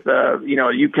sick with a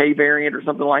UK variant or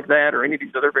something like that, or any of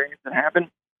these other variants that happen,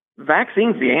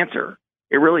 vaccine's the answer.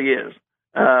 It really is.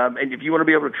 And if you want to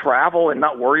be able to travel and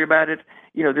not worry about it,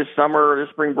 this summer,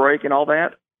 this spring break and all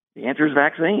that, the answer is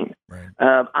vaccine. Right.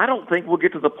 I don't think we'll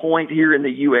get to the point here in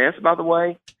the U.S., by the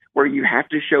way, where you have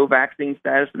to show vaccine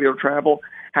status to be able to travel.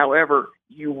 However,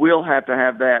 you will have to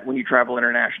have that when you travel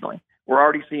internationally. We're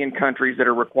already seeing countries that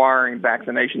are requiring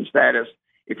vaccination status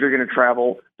if you're going to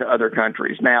travel to other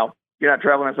countries. Now, if you're not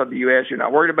traveling outside the U.S., you're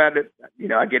not worried about it.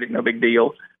 I get it, no big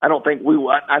deal. I don't think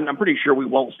I'm pretty sure we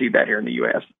won't see that here in the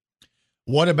U.S.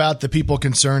 What about the people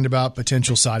concerned about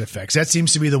potential side effects? That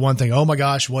seems to be the one thing. Oh my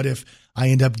gosh, what if I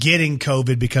end up getting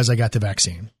COVID because I got the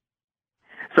vaccine?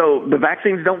 So the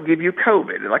vaccines don't give you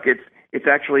COVID. Like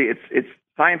it's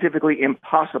scientifically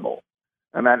impossible.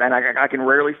 And I can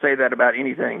rarely say that about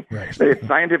anything. Right. But it's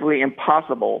scientifically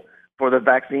impossible for the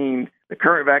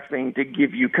current vaccine to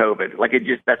give you COVID. Like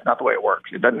that's not the way it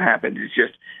works. It doesn't happen.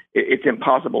 It's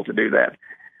impossible to do that.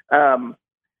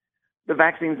 The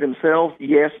vaccines themselves,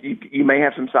 yes, you may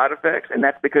have some side effects, and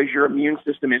that's because your immune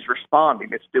system is responding.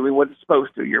 It's doing what it's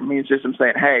supposed to. Your immune system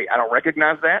saying, hey, I don't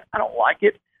recognize that. I don't like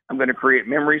it. I'm going to create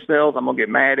memory cells. I'm going to get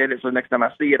mad at it, so next time I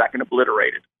see it, I can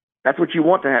obliterate it. That's what you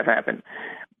want to have happen.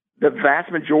 The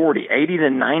vast majority, 80 to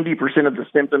 90% of the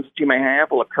symptoms that you may have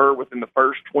will occur within the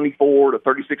first 24 to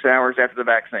 36 hours after the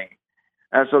vaccine.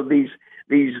 So these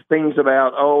things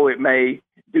about, it may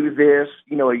do this,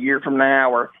 a year from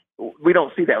now, or we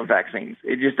don't see that with vaccines.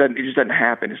 It just doesn't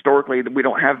happen. Historically, we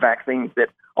don't have vaccines that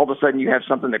all of a sudden you have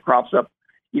something that crops up,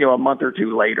 a month or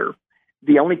two later.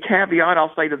 The only caveat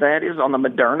I'll say to that is on the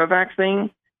Moderna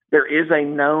vaccine, there is a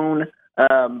known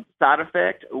side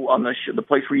effect on the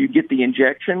place where you get the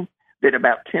injection that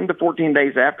about 10 to 14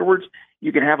 days afterwards,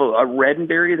 you can have a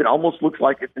reddened area that almost looks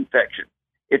like it's infection.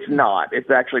 It's not.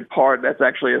 That's actually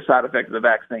a side effect of the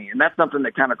vaccine. And that's something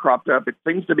that kind of cropped up. It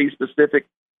seems to be specific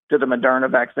to the Moderna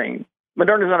vaccine.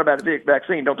 Moderna's not a bad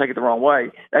vaccine. Don't take it the wrong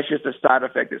way. That's just a side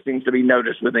effect that seems to be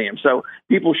noticed with them. So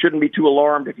people shouldn't be too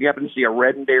alarmed if you happen to see a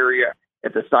reddened area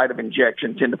at the site of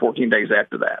injection 10 to 14 days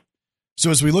after that.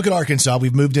 So as we look at Arkansas,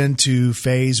 we've moved into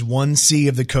phase 1C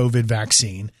of the COVID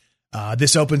vaccine.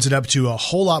 This opens it up to a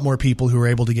whole lot more people who are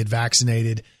able to get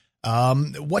vaccinated.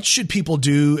 What should people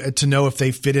do to know if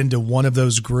they fit into one of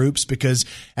those groups? Because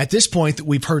at this point,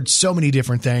 we've heard so many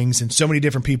different things and so many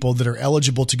different people that are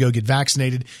eligible to go get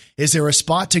vaccinated. Is there a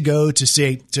spot to go to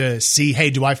see, hey,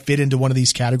 do I fit into one of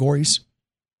these categories?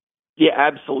 Yeah,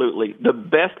 absolutely. The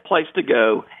best place to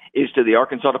go is to the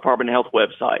Arkansas Department of Health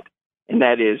website, and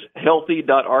that is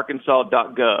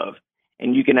healthy.arkansas.gov.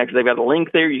 And you can actually, they've got a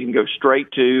link there you can go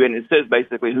straight to, and it says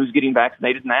basically who's getting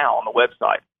vaccinated now on the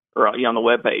website or on the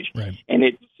webpage. Right. And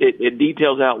it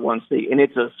details out 1C, and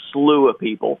it's a slew of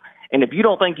people. And if you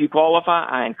don't think you qualify,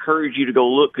 I encourage you to go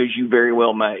look because you very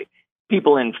well may.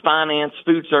 People in finance,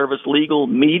 food service, legal,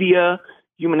 media,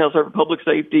 human health service, public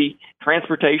safety,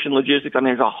 transportation, logistics. I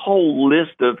mean, there's a whole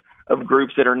list of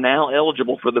groups that are now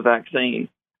eligible for the vaccine.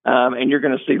 And you're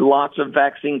going to see lots of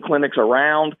vaccine clinics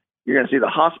around. You're going to see the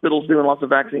hospitals doing lots of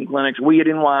vaccine clinics. We at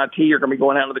NYIT are going to be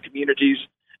going out into the communities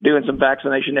doing some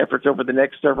vaccination efforts over the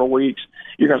next several weeks.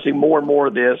 You're going to see more and more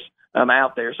of this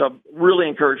out there. So I really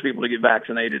encourage people to get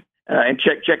vaccinated and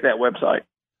check that website.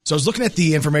 So I was looking at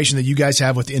the information that you guys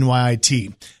have with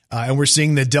NYIT, and we're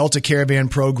seeing the Delta Caravan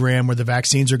program where the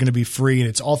vaccines are going to be free, and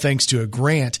it's all thanks to a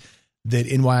grant that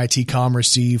NYIT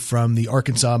received from the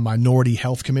Arkansas Minority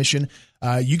Health Commission.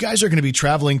 You guys are going to be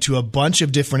traveling to a bunch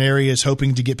of different areas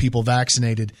hoping to get people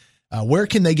vaccinated. Where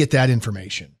can they get that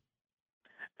information?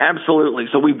 Absolutely.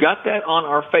 So we've got that on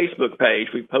our Facebook page.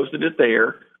 We posted it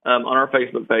there on our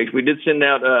Facebook page. We did send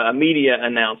out a media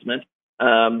announcement,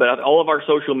 but all of our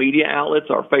social media outlets,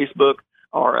 our Facebook,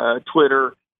 our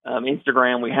Twitter,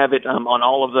 Instagram, we have it on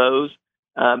all of those.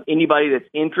 Anybody that's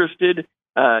interested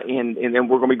and then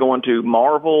we're going to be going to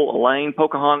Marvel, Elaine,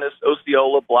 Pocahontas,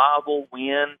 Osceola, Blytheville,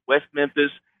 Wynn, West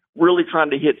Memphis, really trying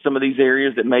to hit some of these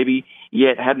areas that maybe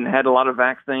yet hadn't had a lot of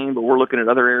vaccine, but we're looking at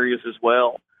other areas as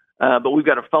well. But we've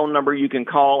got a phone number you can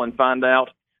call and find out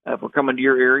if we're coming to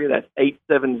your area. That's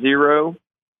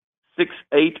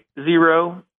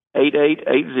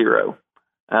 870-680-8880.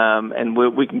 And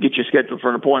we can get you scheduled for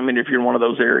an appointment if you're in one of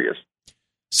those areas.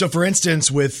 So, for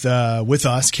instance, with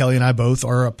us, Kelly and I both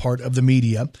are a part of the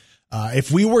media.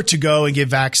 If we were to go and get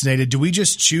vaccinated, do we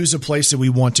just choose a place that we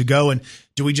want to go, and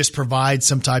do we just provide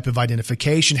some type of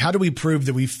identification? How do we prove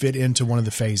that we fit into one of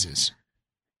the phases?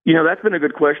 You know, that's been a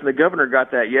good question. The governor got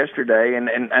that yesterday, and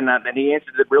he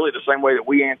answered it really the same way that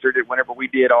we answered it whenever we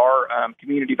did our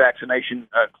community vaccination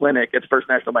clinic at the First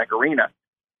National Bank Arena.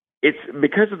 It's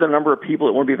because of the number of people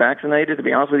that want to be vaccinated. To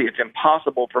be honest with you, it's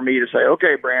impossible for me to say,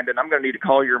 okay, Brandon, I'm going to need to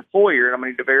call your employer, and I'm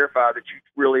going to need to verify that you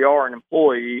really are an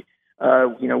employee,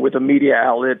 with a media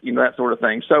outlet, that sort of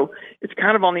thing. So it's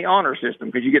kind of on the honor system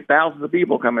because you get thousands of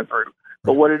people coming through.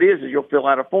 But what it is you'll fill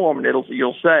out a form, and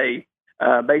you'll say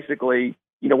basically,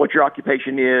 what your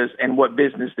occupation is and what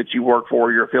business that you work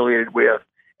for, you're affiliated with.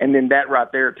 And then that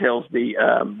right there tells the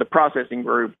processing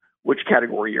group which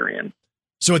category you're in.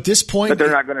 So at this point, but they're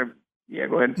not going to. Yeah,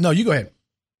 go ahead. No, you go ahead.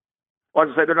 Well, I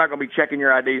was going to say they're not going to be checking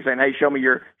your ID, saying, "Hey, show me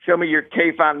your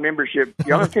KFIN membership."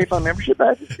 Y'all have KFIN membership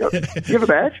badges? Do you have a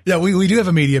badge? Yeah, we do have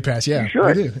a media pass. Yeah, you should.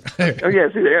 We do. Oh yeah,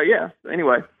 see there. Yeah.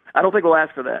 Anyway, I don't think we'll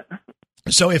ask for that.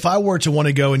 So if I were to want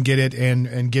to go and get it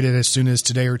and get it as soon as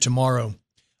today or tomorrow,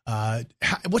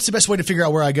 what's the best way to figure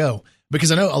out where I go?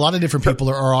 Because I know a lot of different people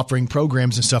are offering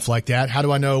programs and stuff like that. How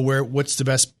do I know what's the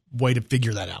best way to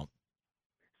figure that out?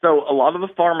 So a lot of the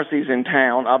pharmacies in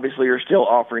town obviously are still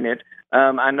offering it.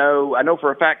 I know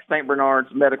for a fact St. Bernard's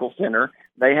Medical Center,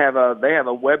 they have a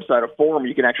website, a form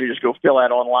you can actually just go fill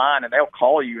out online, and they'll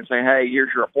call you and say, "Hey,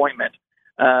 here's your appointment."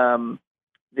 There's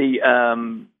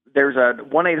a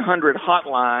 1-800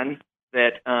 hotline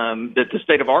that the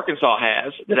state of Arkansas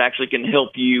has that actually can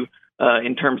help you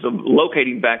in terms of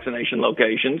locating vaccination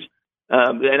locations.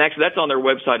 And actually, that's on their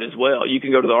website as well. You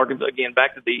can go to the Arkansas, again,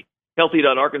 back to the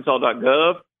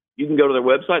healthy.arkansas.gov. You can go to their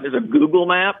website. There's a Google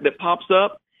map that pops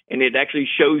up, and it actually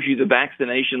shows you the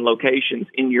vaccination locations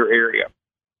in your area.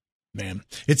 Man,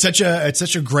 it's such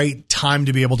a great time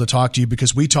to be able to talk to you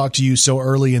because we talked to you so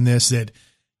early in this that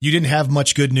you didn't have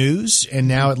much good news, and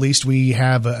now at least we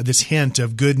have this hint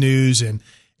of good news and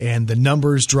the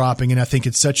numbers dropping, and I think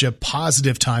it's such a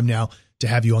positive time now to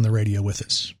have you on the radio with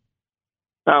us.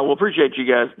 Well, appreciate you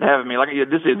guys having me. Like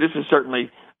this is certainly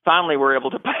finally we're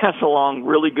able to pass along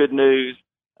really good news.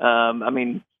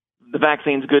 The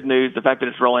vaccine's good news. The fact that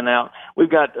it's rolling out, we've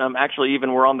got actually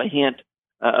even we're on the hint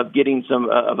of getting some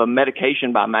of a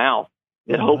medication by mouth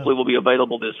that hopefully will be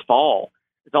available this fall.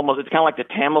 It's kind of like the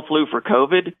Tamiflu for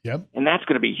COVID, and that's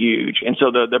going to be huge. And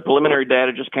so the preliminary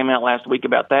data just came out last week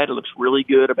about that. It looks really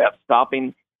good about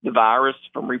stopping the virus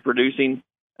from reproducing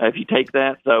if you take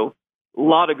that. So a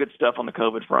lot of good stuff on the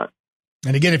COVID front.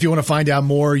 And again, if you want to find out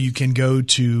more, you can go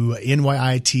to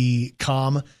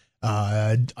NYIT.com.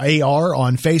 AR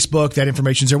on Facebook. That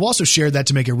information's there. We'll also share that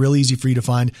to make it real easy for you to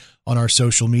find on our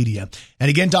social media. And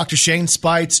again, Dr. Shane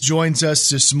Spites joins us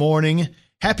this morning.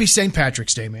 Happy St.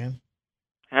 Patrick's Day, man.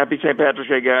 Happy St. Patrick's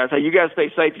Day, guys. Hey, you guys stay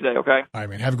safe today, okay? All right,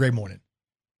 man. Have a great morning.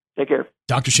 Take care.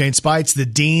 Dr. Shane Spites, the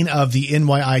Dean of the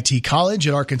NYIT College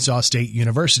at Arkansas State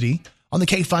University, on the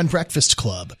K-Fine Breakfast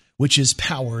Club, which is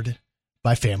powered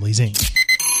by Families, Inc.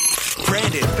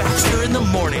 Brandon Baxter in the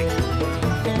morning.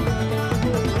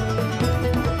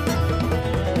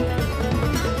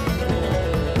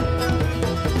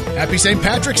 Happy St.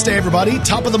 Patrick's Day, everybody.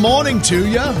 Top of the morning to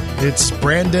you. It's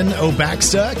Brandon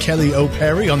O'Baxter, Kelly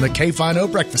O'Perry on the K-Fine O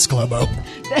Breakfast Club. Oh,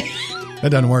 that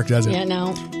doesn't work, does it? Yeah,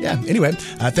 no. Yeah, anyway,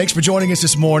 thanks for joining us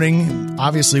this morning.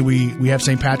 Obviously, we have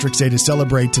St. Patrick's Day to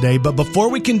celebrate today, but before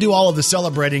we can do all of the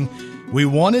celebrating, we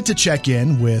wanted to check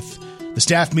in with the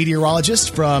staff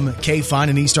meteorologist from K-Fine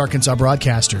and East Arkansas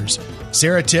Broadcasters,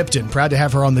 Sarah Tipton. Proud to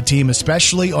have her on the team,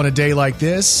 especially on a day like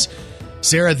this.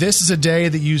 Sarah, this is a day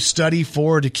that you study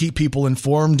for to keep people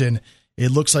informed, and it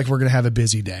looks like we're going to have a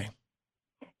busy day.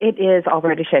 It is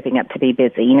already shaping up to be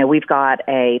busy. You know, we've got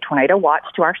a tornado watch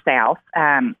to our south.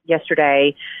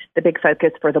 Yesterday, the big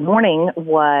focus for the morning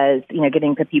was,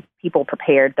 getting the people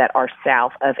prepared that are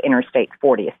south of Interstate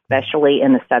 40, especially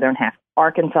in the southern half of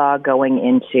Arkansas going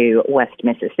into West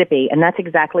Mississippi. And that's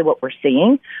exactly what we're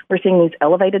seeing. We're seeing these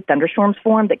elevated thunderstorms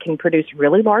form that can produce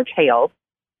really large hail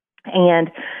and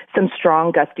some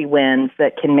strong gusty winds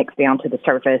that can mix down to the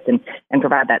surface and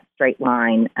provide that straight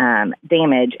line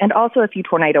damage, and also a few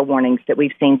tornado warnings that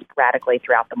we've seen sporadically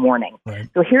throughout the morning. Right.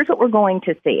 So here's what we're going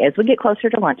to see. As we get closer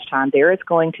to lunchtime, there is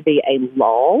going to be a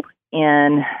lull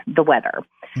in the weather.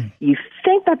 You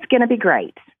think that's going to be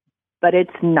great, but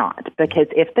it's not, because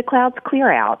if the clouds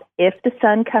clear out, if the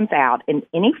sun comes out in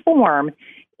any form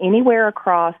anywhere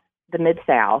across the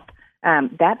Mid-South,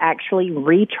 that actually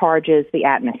recharges the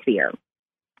atmosphere.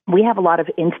 We have a lot of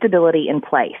instability in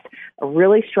place. A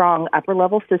really strong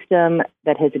upper-level system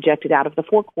that has ejected out of the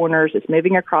Four Corners is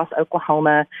moving across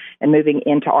Oklahoma and moving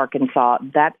into Arkansas.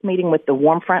 That's meeting with the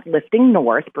warm front lifting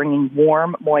north, bringing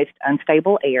warm, moist,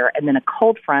 unstable air, and then a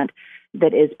cold front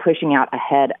that is pushing out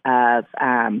ahead of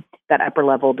that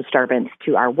upper-level disturbance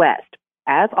to our west.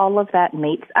 As all of that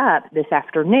meets up this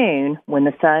afternoon,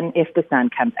 if the sun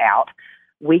comes out,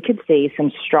 we could see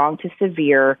some strong to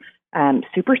severe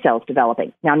supercells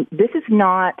developing. Now, this is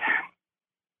not,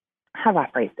 how do I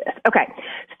phrase this? Okay,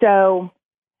 so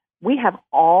we have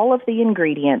all of the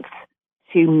ingredients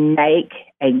to make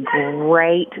a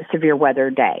great severe weather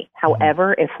day.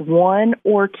 However, if one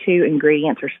or two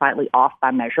ingredients are slightly off by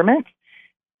measurement,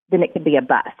 then it could be a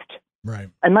bust. Right.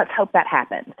 And let's hope that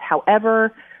happens.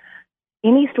 However,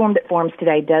 any storm that forms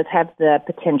today does have the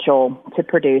potential to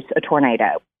produce a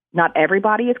tornado. Not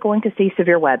everybody is going to see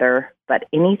severe weather, but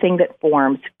anything that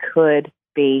forms could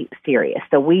be serious.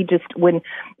 So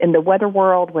in the weather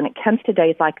world, when it comes to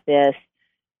days like this,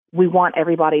 we want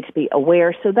everybody to be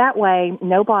aware. So that way,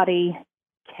 nobody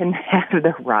can have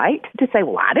the right to say,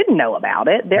 well, I didn't know about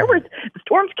it. The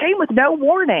storms came with no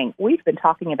warning. We've been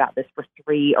talking about this for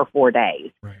 3 or 4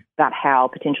 days, about how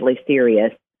potentially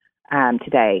serious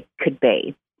today could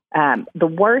be. The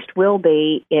worst will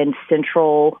be in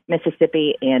central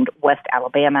Mississippi and west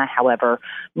Alabama. However,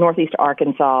 northeast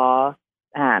Arkansas,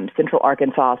 central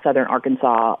Arkansas, southern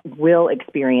Arkansas will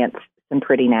experience some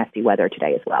pretty nasty weather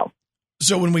today as well.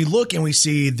 So when we look and we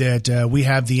see that we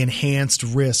have the enhanced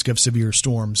risk of severe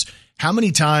storms, how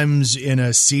many times in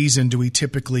a season do we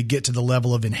typically get to the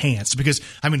level of enhanced? Because,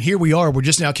 here we are. We're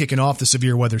just now kicking off the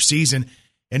severe weather season,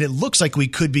 and it looks like we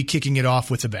could be kicking it off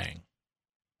with a bang.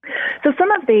 So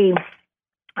some of the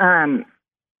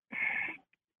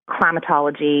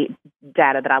climatology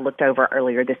data that I looked over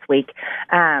earlier this week,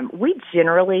 we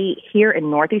generally here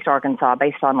in northeast Arkansas,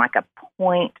 based on like a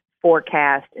point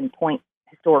forecast and point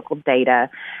historical data,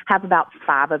 have about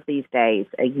 5 of these days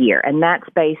a year. And that's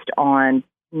based on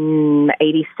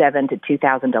 87 to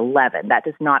 2011. That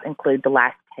does not include the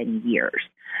last 10 years.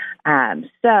 And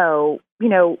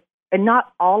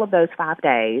not all of those 5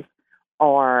 days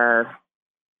are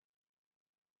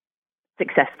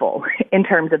successful in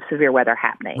terms of severe weather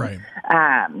happening. Right.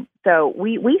 So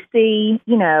we see,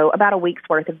 about a week's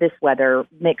worth of this weather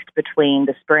mixed between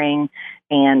the spring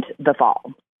and the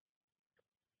fall.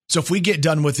 So if we get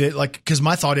done with it, like, because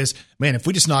my thought is, man, if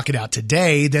we just knock it out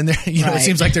today, then there, it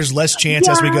seems like there's less chance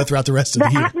as we go throughout the rest of the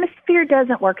year. The atmosphere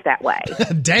doesn't work that way.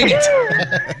 Dang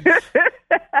it.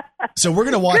 So we're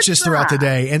going to watch this throughout the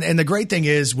day. And the great thing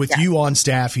is with you on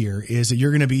staff here is that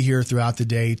you're going to be here throughout the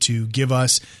day to give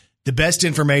us the best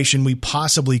information we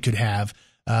possibly could have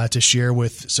to share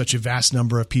with such a vast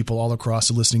number of people all across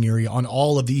the listening area on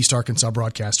all of the East Arkansas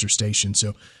broadcaster stations.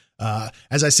 So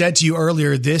as I said to you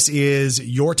earlier, this is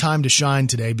your time to shine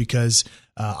today because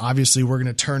obviously we're going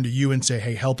to turn to you and say,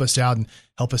 hey, help us out and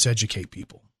help us educate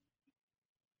people.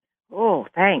 Oh,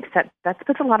 thanks. That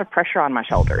puts a lot of pressure on my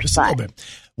shoulders. Just a little bit.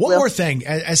 One more thing,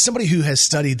 as somebody who has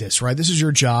studied this, right? This is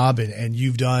your job and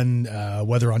you've done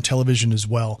weather on television as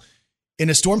well. In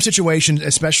a storm situation,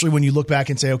 especially when you look back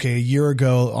and say, okay,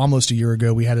 almost a year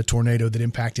ago, we had a tornado that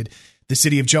impacted the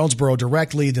city of Jonesboro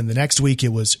directly. Then the next week it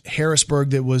was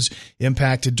Harrisburg that was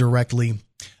impacted directly.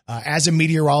 As a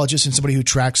meteorologist and somebody who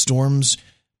tracks storms,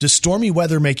 does stormy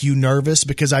weather make you nervous?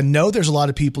 Because I know there's a lot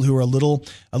of people who are a little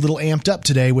amped up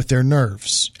today with their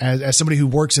nerves. As somebody who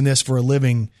works in this for a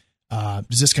living,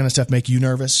 does this kind of stuff make you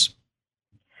nervous?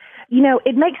 You know,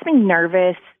 it makes me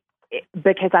nervous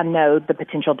because I know the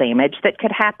potential damage that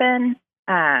could happen.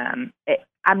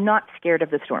 I'm not scared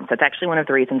of the storms. That's actually one of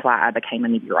the reasons why I became a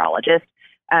meteorologist,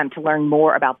 to learn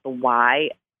more about the why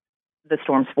the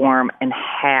storms form and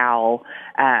how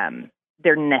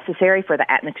they're necessary for the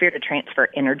atmosphere to transfer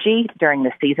energy during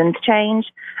the seasons change.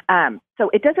 So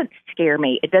it doesn't scare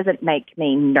me. It doesn't make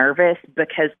me nervous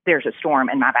because there's a storm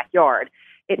in my backyard.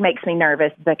 It makes me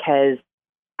nervous because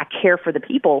I care for the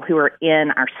people who are in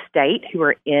our state, who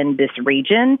are in this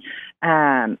region,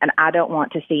 and I don't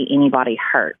want to see anybody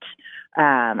hurt.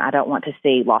 I don't want to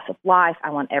see loss of life. I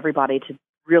want everybody to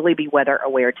really be weather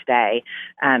aware today,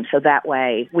 so that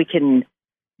way we can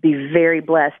be very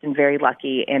blessed and very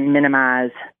lucky and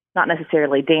minimize not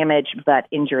necessarily damage, but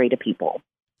injury to people.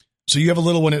 So you have a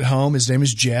little one at home. His name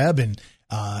is Jeb. And,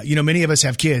 many of us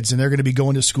have kids and they're going to be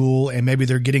going to school and maybe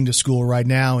they're getting to school right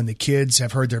now. And the kids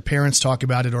have heard their parents talk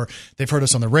about it, or they've heard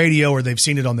us on the radio, or they've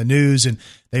seen it on the news and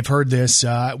they've heard this.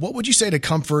 What would you say to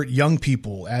comfort young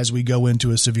people as we go into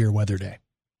a severe weather day?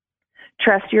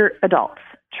 Trust your adults.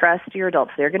 Trust your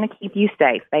adults. They're going to keep you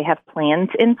safe. They have plans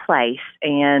in place,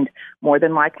 and more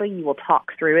than likely you will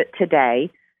talk through it today.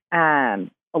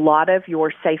 A lot of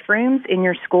your safe rooms in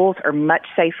your schools are much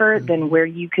safer than where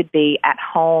you could be at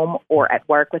home or at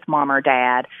work with mom or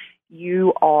dad.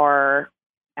 You are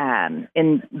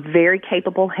in very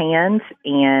capable hands,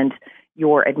 and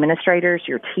your administrators,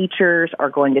 your teachers are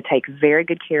going to take very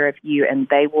good care of you, and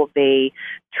they will be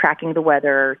tracking the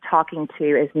weather, talking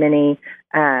to as many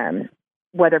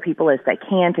weather people as they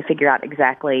can to figure out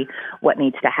exactly what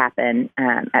needs to happen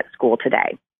at school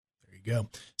today. There you go.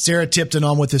 Sarah Tipton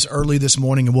on with us early this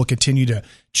morning, and we'll continue to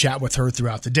chat with her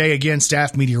throughout the day. Again,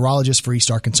 staff meteorologist for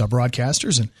East Arkansas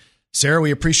Broadcasters. And Sarah,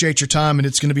 we appreciate your time, and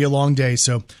it's going to be a long day,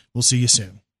 so we'll see you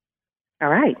soon. All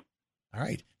right. All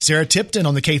right. Sarah Tipton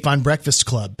on the K-Fine Breakfast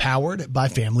Club, powered by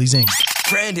Families Inc.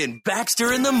 Brandon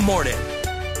Baxter in the morning.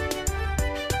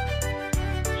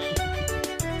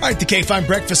 All right, the K-Fine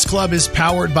Breakfast Club is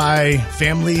powered by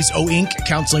Families Inc.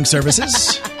 Counseling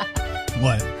Services.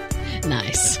 What?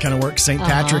 Nice. Kind of works St.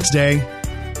 Patrick's Day.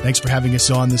 Thanks for having us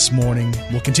on this morning.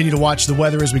 We'll continue to watch the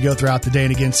weather as we go throughout the day.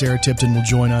 And again, Sarah Tipton will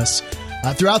join us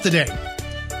throughout the day.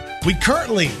 We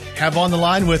currently have on the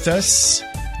line with us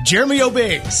Jeremy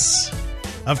O'Biggs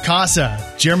of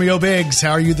CASA. Jeremy O'Biggs,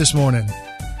 how are you this morning?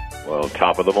 Well,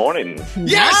 top of the morning.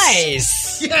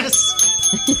 Yes!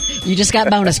 Yes! You just got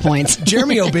bonus points.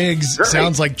 Jeremy O'Biggs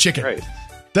sounds like chicken,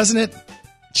 doesn't it?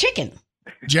 Chicken.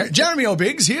 Jeremy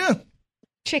O'Biggs here.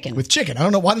 Chicken. With chicken. I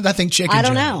don't know. Why did I think chicken? I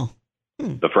don't Jeremy?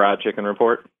 know. The fried chicken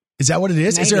report. Is that what it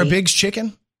is? Maybe. Is there a Biggs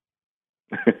chicken?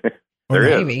 There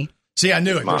is. Maybe. See, I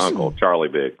knew it. My uncle, Charlie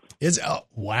Biggs.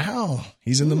 Wow.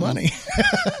 He's in the money.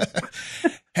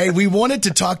 Hey, we wanted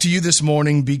to talk to you this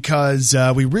morning because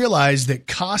we realized that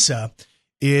CASA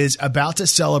is about to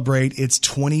celebrate its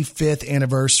 25th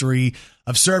anniversary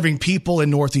of serving people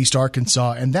in Northeast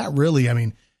Arkansas. And that really,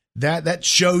 that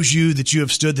shows you that you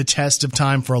have stood the test of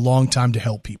time for a long time to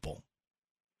help people.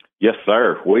 Yes,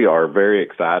 sir. We are very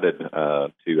excited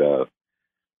to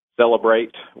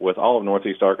celebrate with all of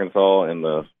Northeast Arkansas and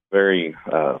the very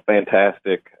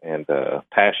fantastic and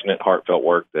passionate, heartfelt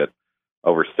work that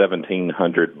over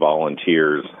 1,700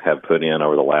 volunteers have put in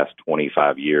over the last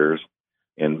 25 years,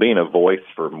 and being a voice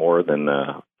for more than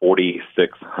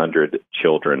 4,600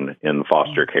 children in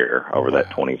foster care over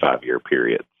that 25-year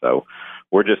period. So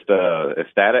we're just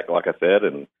ecstatic, like I said,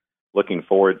 and looking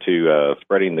forward to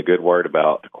spreading the good word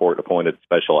about court-appointed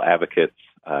special advocates,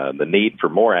 the need for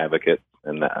more advocates,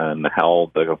 and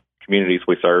how the communities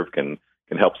we serve can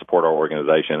help support our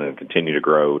organization and continue to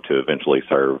grow to eventually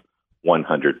serve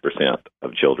 100%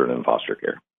 of children in foster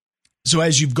care. So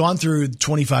as you've gone through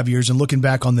 25 years and looking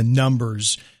back on the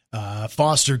numbers,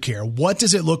 foster care, what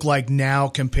does it look like now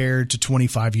compared to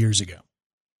 25 years ago?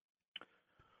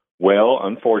 Well,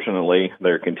 unfortunately,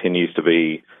 there continues to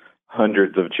be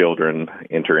hundreds of children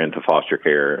enter into foster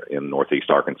care in Northeast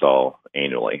Arkansas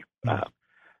annually.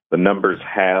 The numbers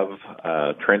have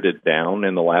trended down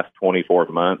in the last 24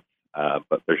 months,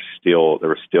 but there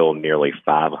were still nearly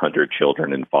 500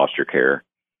 children in foster care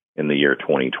in the year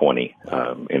 2020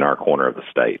 in our corner of the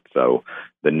state. So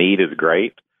the need is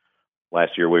great.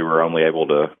 Last year, we were only able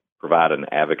to provide an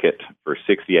advocate for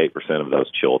 68% of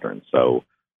those children. So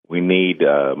we need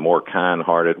more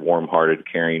kind-hearted, warm-hearted,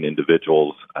 caring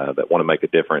individuals that want to make a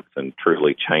difference and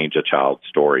truly change a child's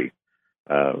story,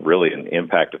 really an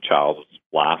impact a child's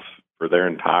life for their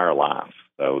entire life.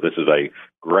 So this is a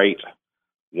great,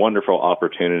 wonderful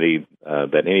opportunity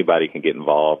that anybody can get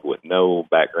involved with no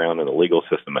background in the legal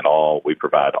system at all. We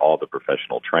provide all the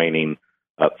professional training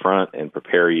up front and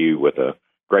prepare you with a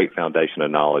great foundation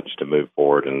of knowledge to move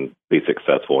forward and be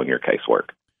successful in your casework.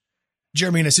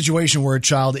 Jeremy, in a situation where a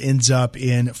child ends up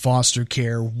in foster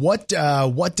care, what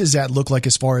does that look like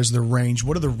as far as the range?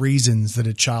 What are the reasons that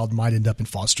a child might end up in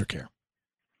foster care?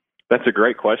 That's a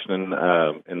great question.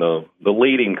 And the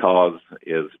leading cause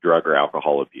is drug or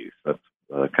alcohol abuse. That's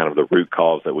kind of the root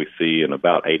cause that we see in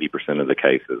about 80% of the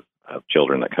cases of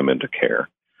children that come into care.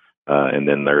 And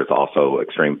then there's also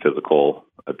extreme physical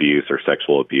abuse or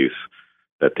sexual abuse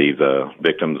that these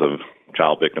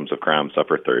child victims of crime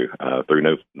suffer through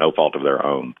no fault of their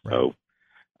own. Right.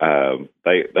 So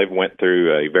they've went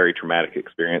through a very traumatic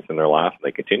experience in their life.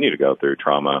 They continue to go through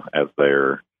trauma as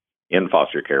they're in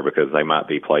foster care because they might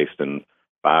be placed in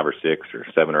 5 or 6 or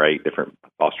 7 or 8 different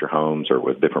foster homes or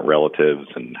with different relatives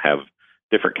and have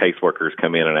different caseworkers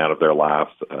come in and out of their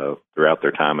lives throughout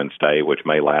their time and stay, which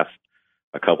may last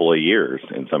a couple of years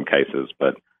in some cases,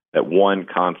 but that one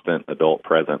constant adult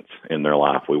presence in their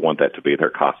life, we want that to be their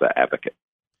CASA advocate.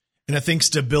 And I think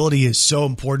stability is so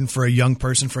important for a young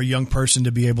person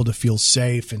to be able to feel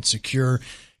safe and secure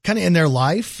kind of in their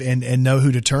life and know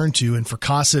who to turn to. And for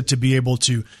CASA to be able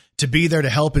to be there to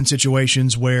help in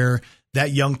situations where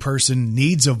that young person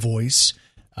needs a voice,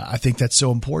 I think that's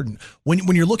so important.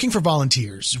 When you're looking for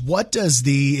volunteers, what does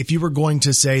if you were going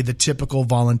to say the typical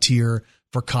volunteer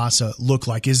for CASA look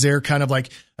like? Is there kind of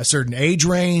like a certain age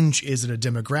range? Is it a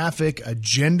demographic, a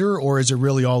gender, or is it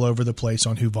really all over the place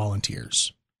on who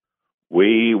volunteers?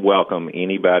 We welcome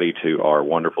anybody to our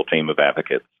wonderful team of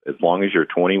advocates. As long as you're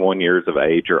 21 years of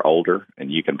age or older and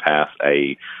you can pass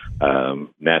a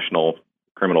national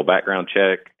criminal background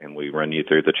check and we run you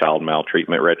through the child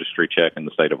maltreatment registry check in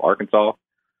the state of Arkansas,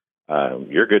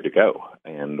 you're good to go.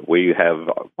 And we have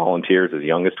volunteers as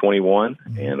young as 21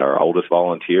 and our oldest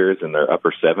volunteers in their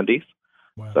upper 70s.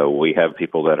 Wow. So we have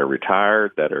people that are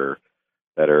retired, that are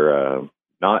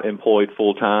not employed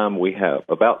full time. We have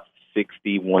about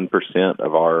 61%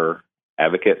 of our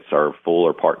advocates are full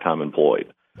or part-time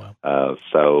employed. Wow.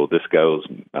 So this goes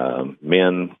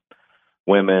men,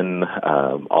 women,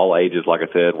 all ages. Like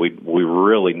I said, we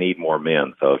really need more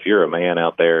men. So if you're a man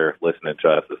out there listening to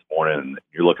us this morning and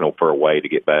you're looking for a way to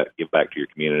give back to your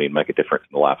community and make a difference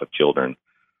in the life of children,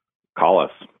 call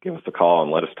us, give us a call,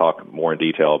 and let us talk more in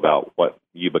detail about what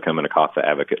you becoming a CASA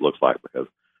advocate looks like, because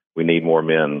we need more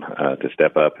men to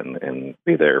step up and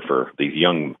be there for these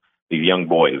young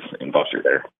boys in foster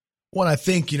care. Well, I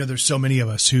think, there's so many of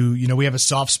us who, we have a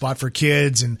soft spot for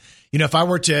kids. And, if I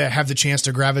were to have the chance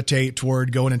to gravitate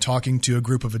toward going and talking to a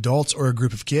group of adults or a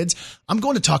group of kids, I'm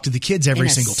going to talk to the kids every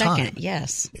single time.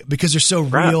 Yes. Because they're so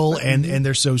real and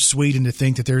they're so sweet. And to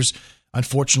think that there's,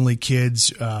 unfortunately,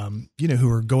 kids, who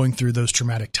are going through those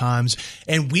traumatic times.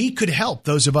 And we could help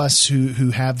those of us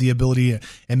who have the ability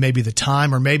and maybe the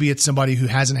time, or maybe it's somebody who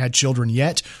hasn't had children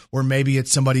yet, or maybe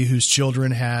it's somebody whose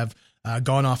children have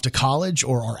gone off to college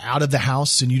or are out of the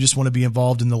house and you just want to be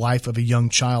involved in the life of a young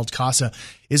child. CASA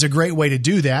is a great way to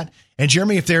do that. And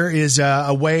Jeremy, if there is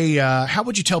a way, how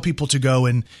would you tell people to go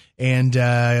and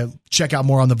check out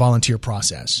more on the volunteer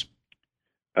process?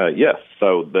 Yes.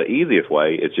 So the easiest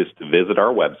way is just to visit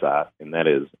our website, and that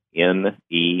is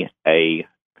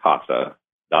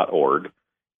neacasa.org,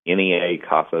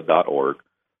 neacasa.org.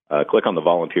 Click on the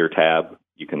volunteer tab.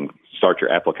 You can start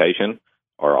your application,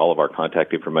 or all of our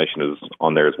contact information is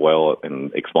on there as well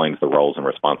and explains the roles and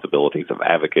responsibilities of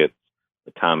advocates,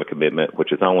 the time of commitment,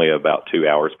 which is only about 2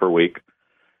 hours per week.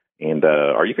 And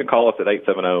or you can call us at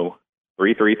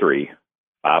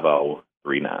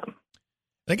 333-5039.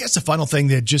 I guess the final thing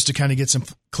that just to kind of get some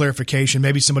clarification,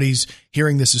 maybe somebody's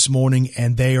hearing this morning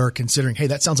and they are considering, hey,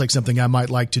 that sounds like something I might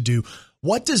like to do.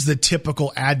 What does the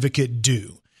typical advocate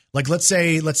do? Like, let's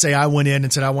say I went in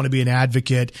and said, I want to be an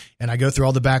advocate, and I go through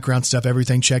all the background stuff.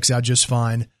 Everything checks out just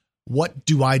fine. What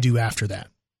do I do after that?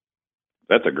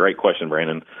 That's a great question,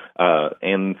 Brandon.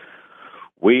 And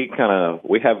we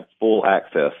have full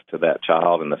access to that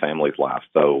child and the family's life.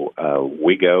 So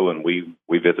we go and we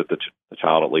visit the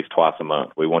child at least twice a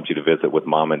month. We want you to visit with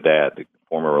mom and dad to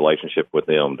form a relationship with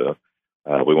them.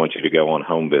 We want you to go on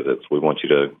home visits. We want you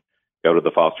to go to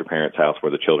the foster parents' house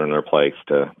where the children are placed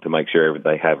to make sure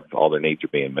they have all their needs are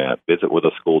being met. Visit with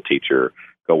a school teacher.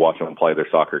 Go watch them play their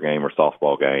soccer game or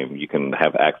softball game. You can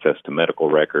have access to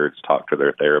medical records, talk to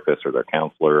their therapist or their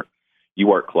counselor. You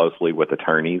work closely with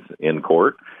attorneys in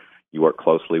court. You work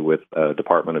closely with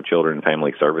Department of Children and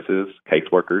Family Services,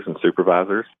 caseworkers and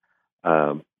supervisors.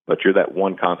 But you're that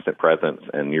one constant presence,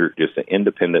 and you're just an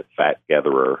independent fact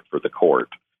gatherer for the court.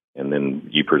 And then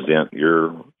you present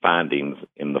your findings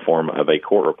in the form of a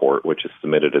court report, which is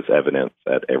submitted as evidence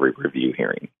at every review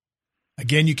hearing.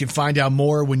 Again, you can find out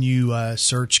more when you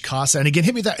search CASA. And again,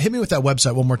 hit me with that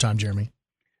website one more time, Jeremy.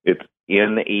 It's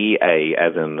NEA,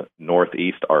 as in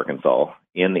Northeast Arkansas,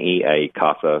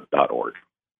 neacasa.org.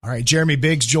 All right, Jeremy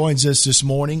Biggs joins us this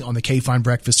morning on the K-Fine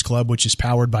Breakfast Club, which is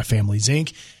powered by Families,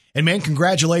 Inc. And, man,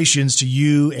 congratulations to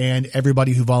you and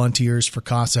everybody who volunteers for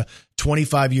CASA.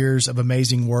 25 years of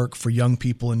amazing work for young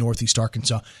people in Northeast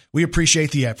Arkansas. We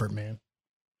appreciate the effort, man.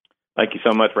 Thank you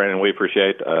so much, Brandon. We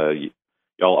appreciate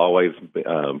y'all always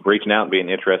reaching out and being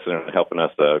interested in helping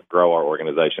us grow our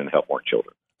organization and help more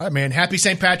children. All right, man. Happy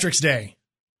St. Patrick's Day.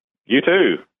 You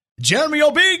too. Jeremy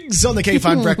O. Biggs on the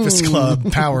K-Fine Breakfast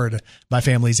Club, powered by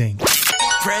Families, Inc.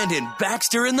 Brandon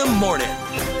Baxter in the morning.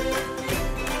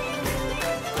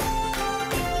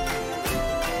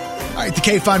 All right, the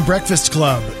K-Fine Breakfast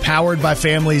Club, powered by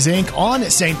Families, Inc. on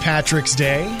St. Patrick's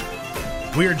Day.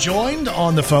 We are joined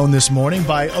on the phone this morning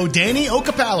by O'Danny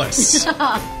Okapalis.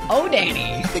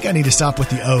 O'Danny. I think I need to stop with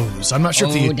the O's. I'm not sure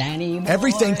O'Danny boy.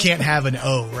 Everything can't have an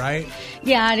O, right?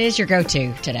 Yeah, it is your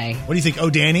go-to today. What do you think?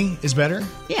 O'Danny is better?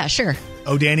 Yeah, sure.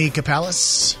 O'Danny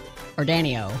Kapalis? Or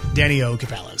Danny-O. Danny O.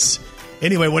 Kapalis.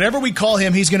 Anyway, whatever we call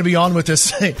him, he's going to be on with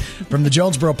us from the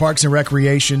Jonesboro Parks and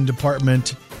Recreation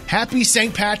Department. Happy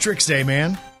St. Patrick's Day,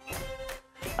 man.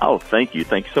 Oh, thank you.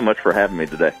 Thank you so much for having me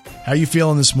today. How you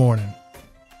feeling this morning?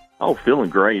 Oh, feeling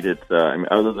great. It's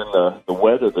other than the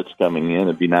weather that's coming in,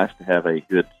 it'd be nice to have a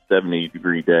good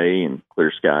 70-degree day and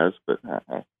clear skies, but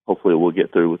hopefully we'll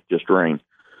get through with just rain.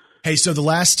 Hey, so the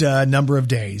last number of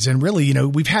days, and really,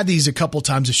 we've had these a couple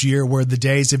times this year where the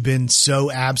days have been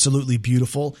so absolutely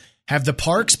beautiful. Have the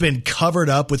parks been covered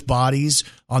up with bodies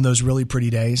on those really pretty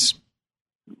days?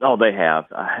 Oh, they have.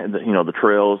 The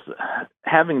trails,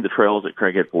 having the trails at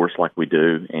Craighead Forest like we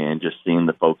do, and just seeing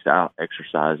the folks out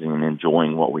exercising and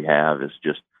enjoying what we have is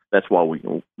just that's why we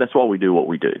do what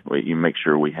we do. You make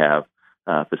sure we have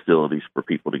facilities for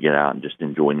people to get out and just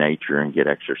enjoy nature and get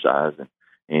exercise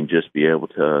and just be able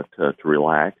to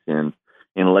relax and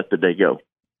let the day go.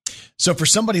 So for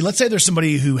somebody, let's say there's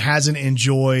somebody who hasn't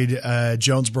enjoyed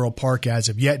Jonesboro Park as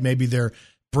of yet, maybe they're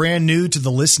brand new to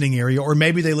the listening area, or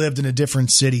maybe they lived in a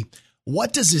different city.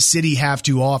 What does the city have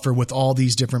to offer with all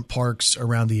these different parks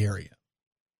around the area?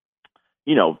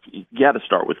 You got to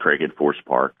start with Craighead Forest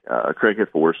Park.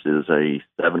 Craighead Forest is a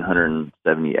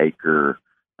 770-acre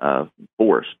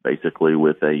forest, basically,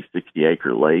 with a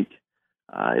 60-acre lake.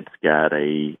 It's got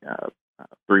a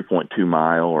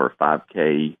 3.2-mile or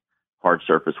 5K hard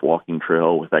surface walking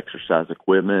trail with exercise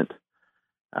equipment.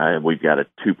 We've got a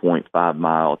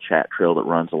 2.5-mile chat trail that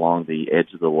runs along the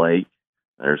edge of the lake.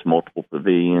 There's multiple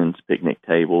pavilions, picnic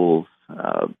tables,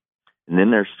 and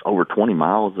then there's over 20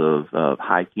 miles of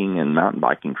hiking and mountain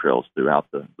biking trails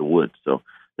throughout the woods. So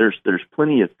there's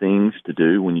plenty of things to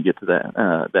do when you get to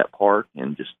that park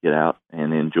and just get out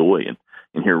and enjoy.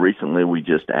 And here recently we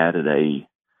just added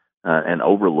an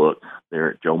overlook there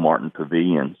at Joe Martin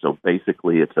Pavilion. So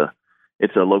basically it's a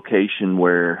location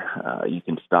where you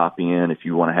can stop in if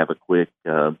you want to have a quick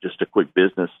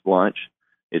business lunch.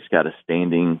 It's got a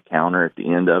standing counter at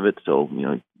the end of it, so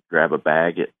grab a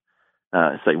bag at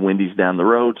say Wendy's down the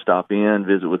road, stop in,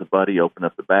 visit with a buddy, open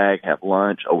up the bag, have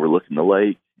lunch, overlooking the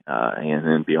lake, and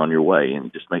then be on your way. And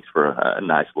it just makes for a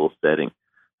nice little setting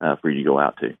for you to go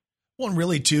out to. Well, and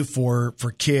really too for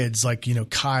kids, like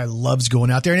Kai loves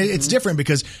going out there, and it's different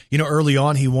because early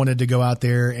on he wanted to go out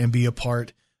there and be a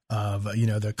part of,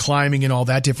 the climbing and all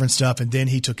that different stuff. And then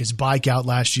he took his bike out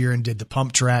last year and did the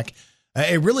pump track.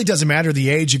 It really doesn't matter the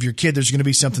age of your kid. There's going to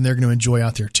be something they're going to enjoy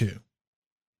out there too.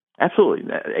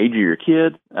 Absolutely. Age of your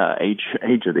kid,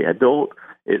 age of the adult.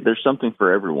 There's something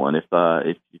for everyone.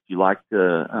 If you like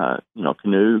to,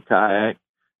 canoe, kayak,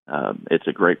 it's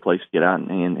a great place to get out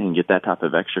and get that type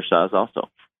of exercise also.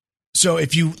 So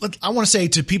I want to say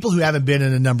to people who haven't been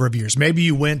in a number of years, maybe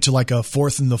you went to like a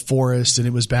Fourth in the Forest and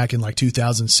it was back in like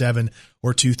 2007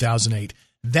 or 2008.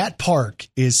 That park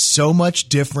is so much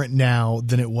different now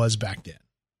than it was back then.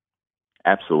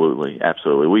 Absolutely.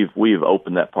 We've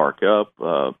opened that park up.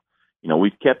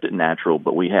 We've kept it natural,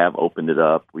 but we have opened it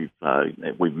up. We've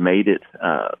made it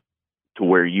to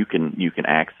where you can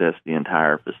access the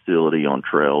entire facility on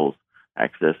trails.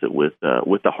 Access it with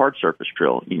the hard surface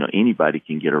trail. Anybody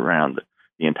can get around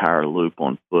the entire loop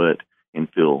on foot and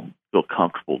feel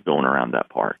comfortable going around that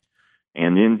park.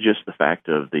 And then just the fact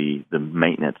of the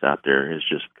maintenance out there has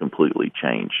just completely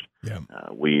changed. Yeah.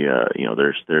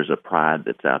 There's a pride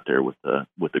that's out there with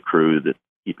the crew that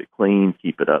keep it clean,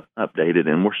 keep it updated,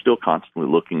 and we're still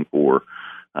constantly looking for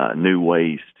new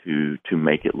ways to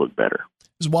make it look better.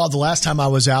 It was wild. The last time I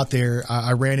was out there,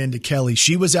 I ran into Kelly.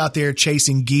 She was out there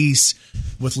chasing geese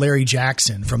with Larry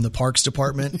Jackson from the Parks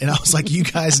Department, and I was like, "You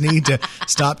guys need to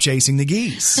stop chasing the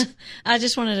geese." I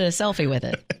just wanted a selfie with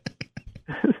it.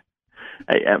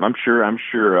 Hey, I'm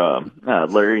sure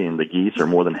Larry and the geese are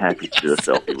more than happy to do a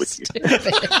selfie with you.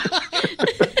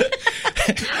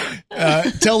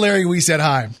 Tell Larry we said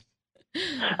hi.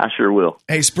 I sure will.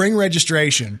 Hey, spring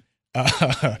registration.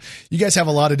 You guys have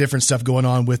a lot of different stuff going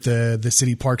on with the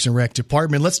City Parks and Rec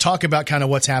Department. Let's talk about kind of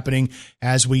what's happening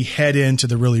as we head into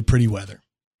the really pretty weather.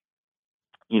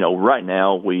 Right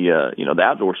now the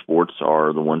outdoor sports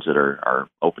are the ones that are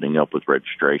opening up with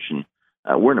registration.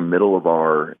 We're in the middle of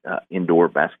our indoor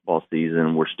basketball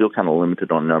season. We're still kind of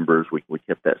limited on numbers. We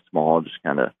kept that small, just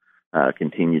kind of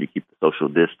continue to keep the social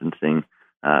distancing.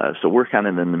 So we're kind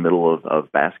of in the middle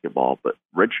of basketball. But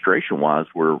registration-wise,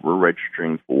 we're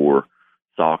registering for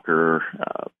soccer,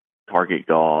 target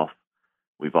golf.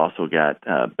 We've also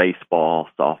got baseball,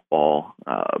 softball,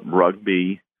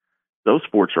 rugby. Those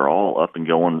sports are all up and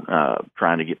going,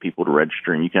 trying to get people to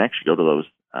register. And you can actually go to those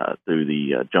through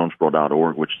the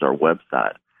jonesboro.org, which is our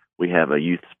website. We have a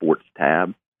youth sports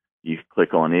tab. You can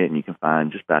click on it and you can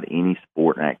find just about any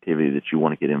sport and activity that you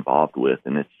want to get involved with.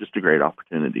 And it's just a great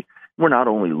opportunity. We're not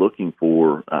only looking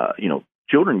for,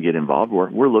 children to get involved.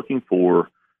 We're looking for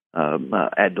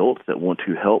adults that want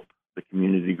to help the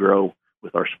community grow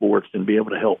with our sports and be able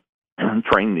to help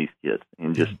train these kids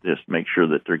and just make sure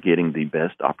that they're getting the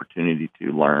best opportunity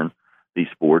to learn these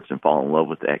sports and fall in love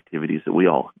with the activities that we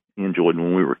all enjoyed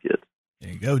when we were kids.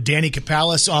 There you go. Danny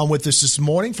Capalis on with us this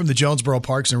morning from the Jonesboro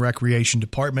Parks and Recreation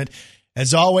Department.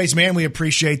 As always, man, we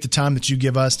appreciate the time that you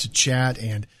give us to chat,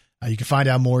 and you can find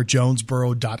out more at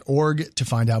jonesboro.org to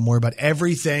find out more about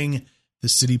everything the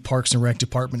City Parks and Rec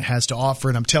Department has to offer.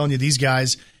 And I'm telling you, these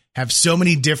guys have so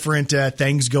many different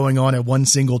things going on at one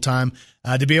single time.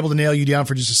 To be able to nail you down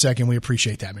for just a second, we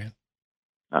appreciate that, man.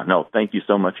 No, thank you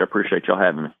so much. I appreciate y'all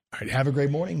having me. All right, have a great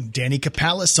morning. Danny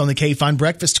Capalis on the K-Fine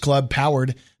Breakfast Club,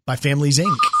 powered by Families,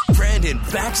 Inc. Brandon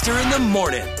Baxter in the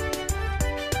morning.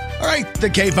 All right, the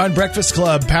K-Fine Breakfast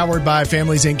Club, powered by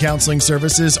Families, Inc. Counseling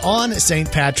Services on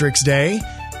St. Patrick's Day.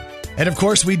 And, of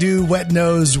course, we do Wet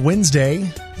Nose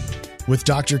Wednesday with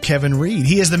Dr. Kevin Reed.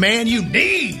 He is the man you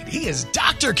need. He is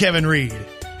Dr. Kevin Reed.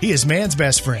 He is man's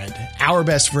best friend, our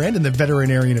best friend, and the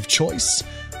veterinarian of choice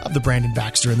of the Brandon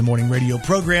Baxter in the Morning radio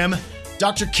program,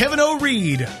 Dr. Kevin O.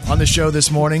 Reed, on the show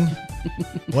this morning.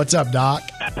 What's up, Doc?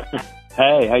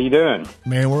 Hey, how you doing?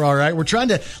 Man, we're all right. We're trying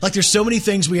to, there's so many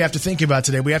things we have to think about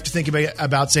today. We have to think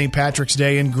about St. Patrick's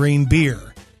Day and green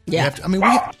beer. Yeah.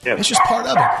 It's just part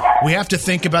of it. We have to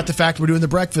think about the fact we're doing the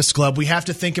Breakfast Club. We have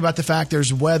to think about the fact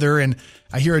there's weather, and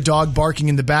I hear a dog barking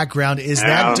in the background. Is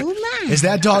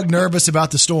that dog nervous about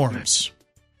the storms?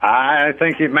 I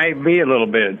think it may be a little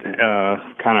bit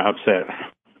kind of upset.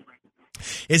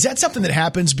 Is that something that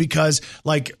happens because,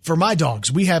 for my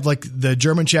dogs, we have, the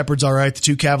German Shepherd's all right, the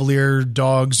two Cavalier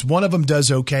dogs. One of them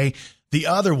does okay. The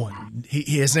other one,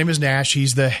 his name is Nash.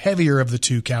 He's the heavier of the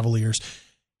two Cavaliers.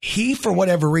 He, for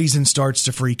whatever reason, starts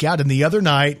to freak out. And the other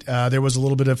night, there was a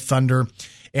little bit of thunder,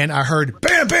 and I heard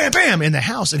bam, bam, bam in the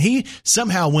house, and he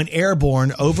somehow went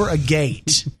airborne over a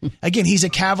gate. Again, he's a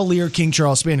Cavalier King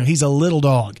Charles Spaniel. He's a little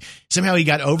dog. Somehow he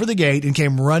got over the gate and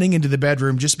came running into the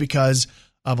bedroom just because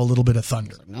of a little bit of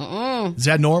thunder. Is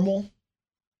that normal?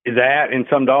 that in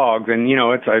some dogs, and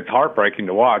it's heartbreaking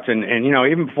to watch. And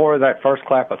even before that first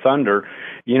clap of thunder,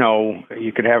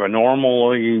 you could have a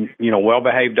normally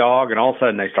well-behaved dog, and all of a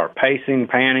sudden they start pacing,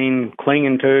 panting,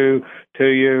 clinging to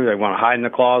you. They want to hide in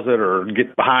the closet or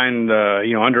get behind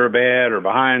under a bed or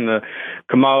behind the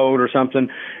commode or something.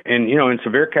 And in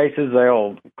severe cases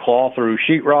they'll claw through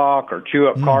sheetrock or chew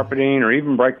up carpeting or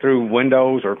even break through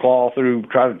windows or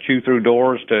try to chew through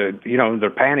doors. Their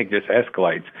panic just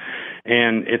escalates.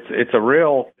 And it's a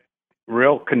real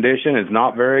condition. It's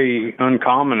not very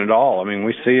uncommon at all. I mean,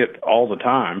 we see it all the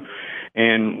time,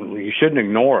 and you shouldn't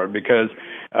ignore it because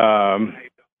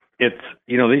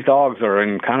these dogs are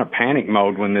in kind of panic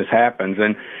mode when this happens,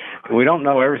 and we don't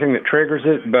know everything that triggers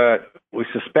it, but we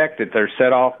suspect that they're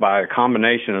set off by a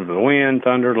combination of the wind,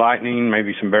 thunder, lightning,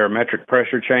 maybe some barometric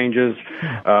pressure changes,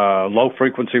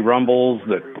 low-frequency rumbles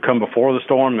that come before the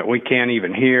storm that we can't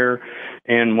even hear,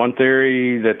 and one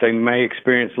theory that they may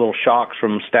experience little shocks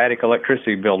from static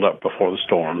electricity buildup before the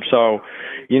storm. So,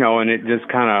 and it just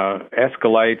kind of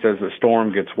escalates as the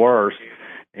storm gets worse,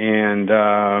 and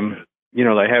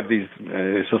they have these,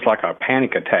 it's just like a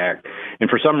panic attack. And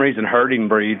for some reason, herding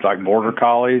breeds like Border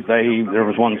Collies, there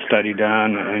was one study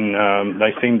done, and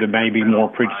they seemed to maybe more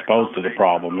predisposed to the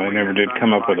problem. They never did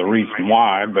come up with a reason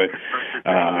why, but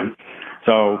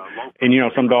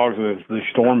some dogs with the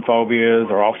storm phobias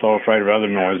are also afraid of other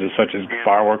noises, such as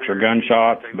fireworks or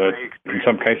gunshots, but in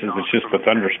some cases it's just the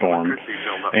thunderstorm.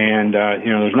 And,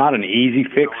 there's not an easy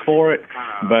fix for it,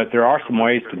 but there are some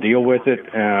ways to deal with it.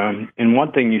 And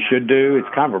one thing you should do, it's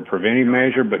kind of a preventive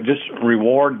measure, but just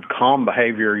reward calm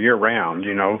behavior year-round,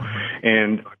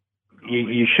 and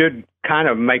you should kind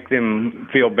of make them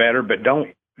feel better, but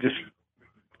don't just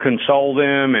console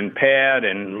them and pet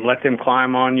and let them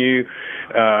climb on you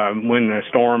when the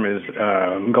storm is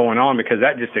going on, because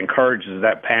that just encourages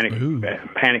that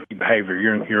panicky behavior.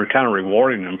 You're kind of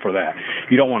rewarding them for that.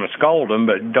 You don't want to scold them,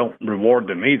 but don't reward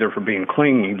them either for being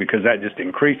clingy, because that just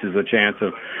increases the chance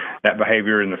of that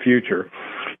behavior in the future.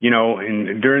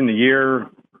 And during the year,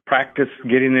 practice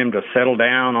getting them to settle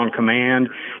down on command.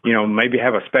 Maybe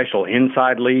have a special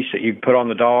inside leash that you put on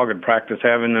the dog and practice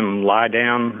having them lie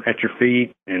down at your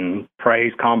feet and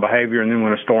praise calm behavior. And then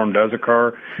when a storm does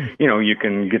occur, you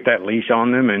can get that leash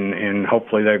on them, and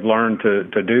hopefully they've learned to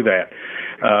do that.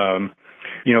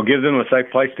 Give them a safe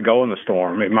place to go in the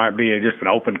storm. It might be just an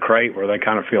open crate where they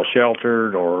kind of feel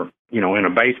sheltered, or in a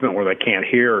basement where they can't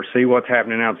hear or see what's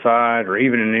happening outside, or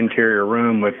even an interior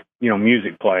room with,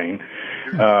 music playing.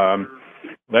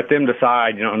 Let them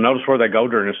decide, notice where they go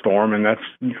during a storm, and that's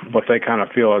what they kind of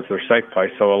feel as their safe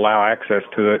place. So allow access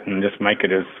to it and just make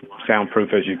it as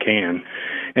soundproof as you can.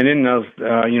 And then those,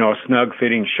 a snug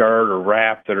fitting shirt or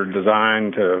wrap that are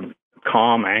designed to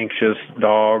calm, anxious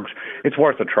dogs, it's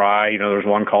worth a try. There's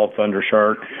one called Thunder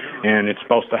Shirt, and it's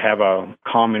supposed to have a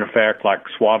calming effect like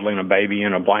swaddling a baby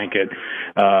in a blanket.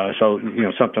 So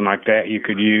something like that you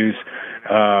could use.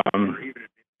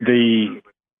 The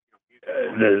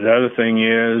other thing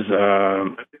is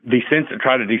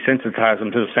try to desensitize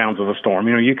them to the sounds of the storm.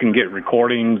 You can get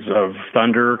recordings of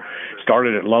thunder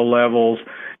started at low levels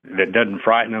that doesn't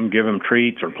frighten them, give them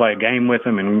treats or play a game with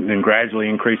them, and then gradually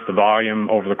increase the volume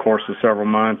over the course of several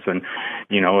months. And,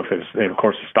 of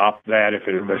course, stop that if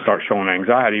they start showing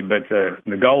anxiety. But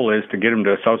the goal is to get them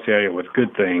to associate it with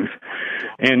good things.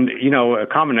 And, a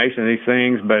combination of these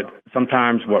things, but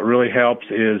sometimes what really helps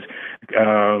is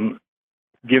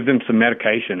give them some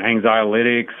medication,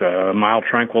 anxiolytics, mild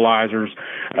tranquilizers.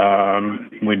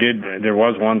 There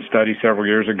was one study several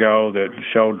years ago that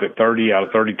showed that 30 out of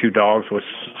 32 dogs with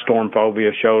storm phobia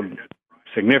showed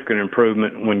significant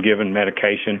improvement when given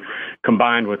medication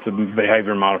combined with the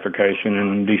behavior modification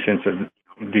and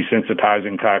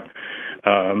desensitizing type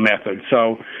method.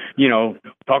 So,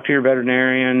 talk to your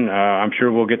veterinarian. I'm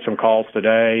sure we'll get some calls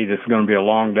today. This is going to be a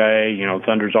long day.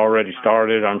 Thunder's already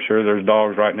started. I'm sure there's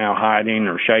dogs right now hiding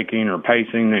or shaking or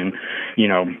pacing, and,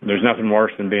 there's nothing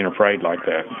worse than being afraid like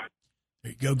that.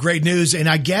 There you go. Great news. And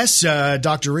I guess,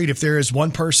 Dr. Reed, if there is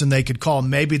one person they could call,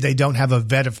 maybe they don't have a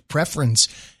vet of preference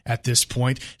at this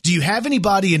point. Do you have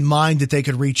anybody in mind that they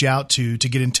could reach out to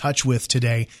get in touch with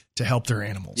today to help their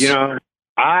animals?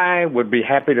 I would be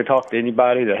happy to talk to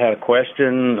anybody that had a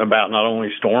question about not only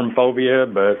storm phobia,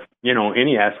 but,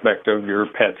 any aspect of your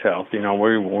pet's health.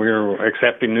 We're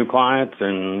accepting new clients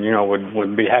and,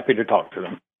 would be happy to talk to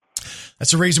them.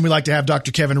 That's the reason we like to have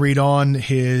Dr. Kevin Reed on,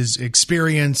 his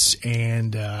experience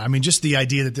and, just the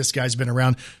idea that this guy's been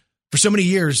around for so many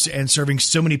years and serving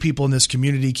so many people in this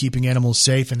community, keeping animals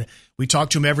safe. And we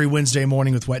talk to him every Wednesday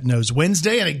morning with Wet Nose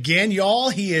Wednesday. And again, y'all,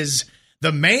 he is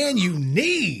the man you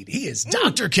need. He is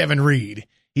Dr. Kevin Reed.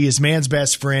 He is man's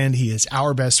best friend. He is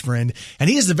our best friend. And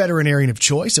he is the veterinarian of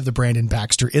choice of the Brandon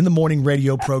Baxter in the Morning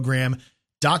radio program,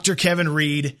 Dr. Kevin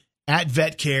Reed at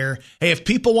VetCare. Hey, if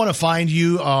people want to find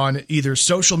you on either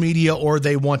social media or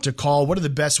they want to call, what are the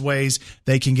best ways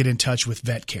they can get in touch with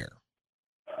VetCare?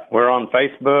 We're on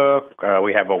Facebook.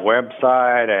 We have a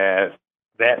website at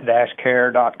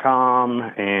vet-care.com,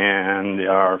 and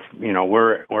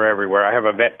we're everywhere. I have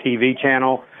a Vet TV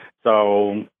channel,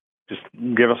 so just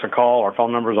give us a call. Our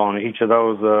phone number's on each of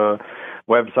those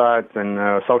websites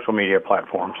and social media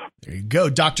platforms. There you go.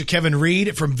 Dr. Kevin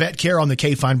Reed from VetCare on the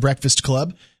K-Fine Breakfast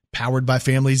Club, powered by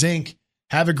Families, Inc.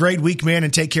 Have a great week, man,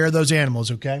 and take care of those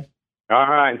animals, okay? All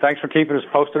right, and thanks for keeping us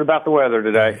posted about the weather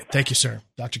today. Thank you, sir.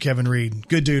 Dr. Kevin Reed,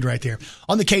 good dude right there.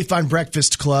 On the K-Fine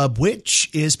Breakfast Club,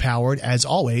 which is powered, as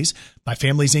always, by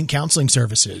Families, Inc. Counseling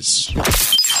Services.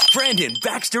 Brandon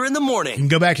Baxter in the Morning. You can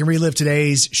go back and relive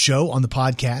today's show on the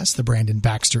podcast, the Brandon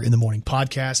Baxter in the Morning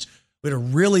podcast. We had a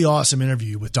really awesome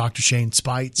interview with Dr. Shane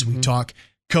Spites. We talk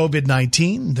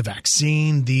COVID-19, the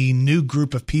vaccine, the new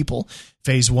group of people,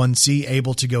 phase 1C,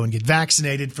 able to go and get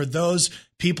vaccinated. For those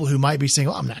people who might be saying,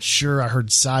 I'm not sure, I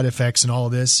heard side effects and all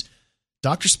of this.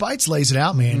 Dr. Spites lays it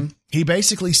out, man. He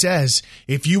basically says,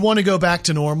 if you want to go back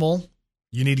to normal,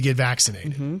 you need to get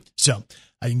vaccinated. So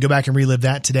you can go back and relive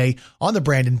that today on the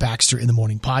Brandon Baxter in the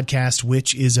Morning podcast,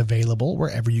 which is available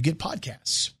wherever you get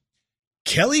podcasts.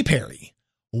 Kelly Perry,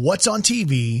 what's on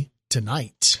TV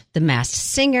tonight? The Masked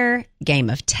Singer, Game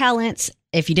of Talents.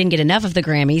 If you didn't get enough of the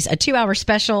Grammys, a 2-hour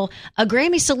special, a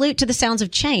Grammy salute to the sounds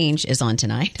of change is on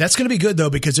tonight. That's going to be good, though,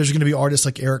 because there's going to be artists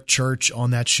like Eric Church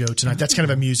on that show tonight. That's kind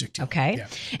of a music team. Okay. Yeah.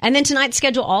 And then tonight's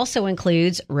schedule also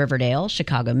includes Riverdale,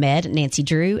 Chicago Med, Nancy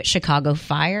Drew, Chicago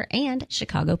Fire, and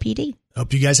Chicago PD.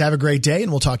 Hope you guys have a great day,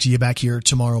 and we'll talk to you back here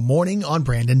tomorrow morning on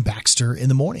Brandon Baxter in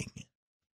the Morning.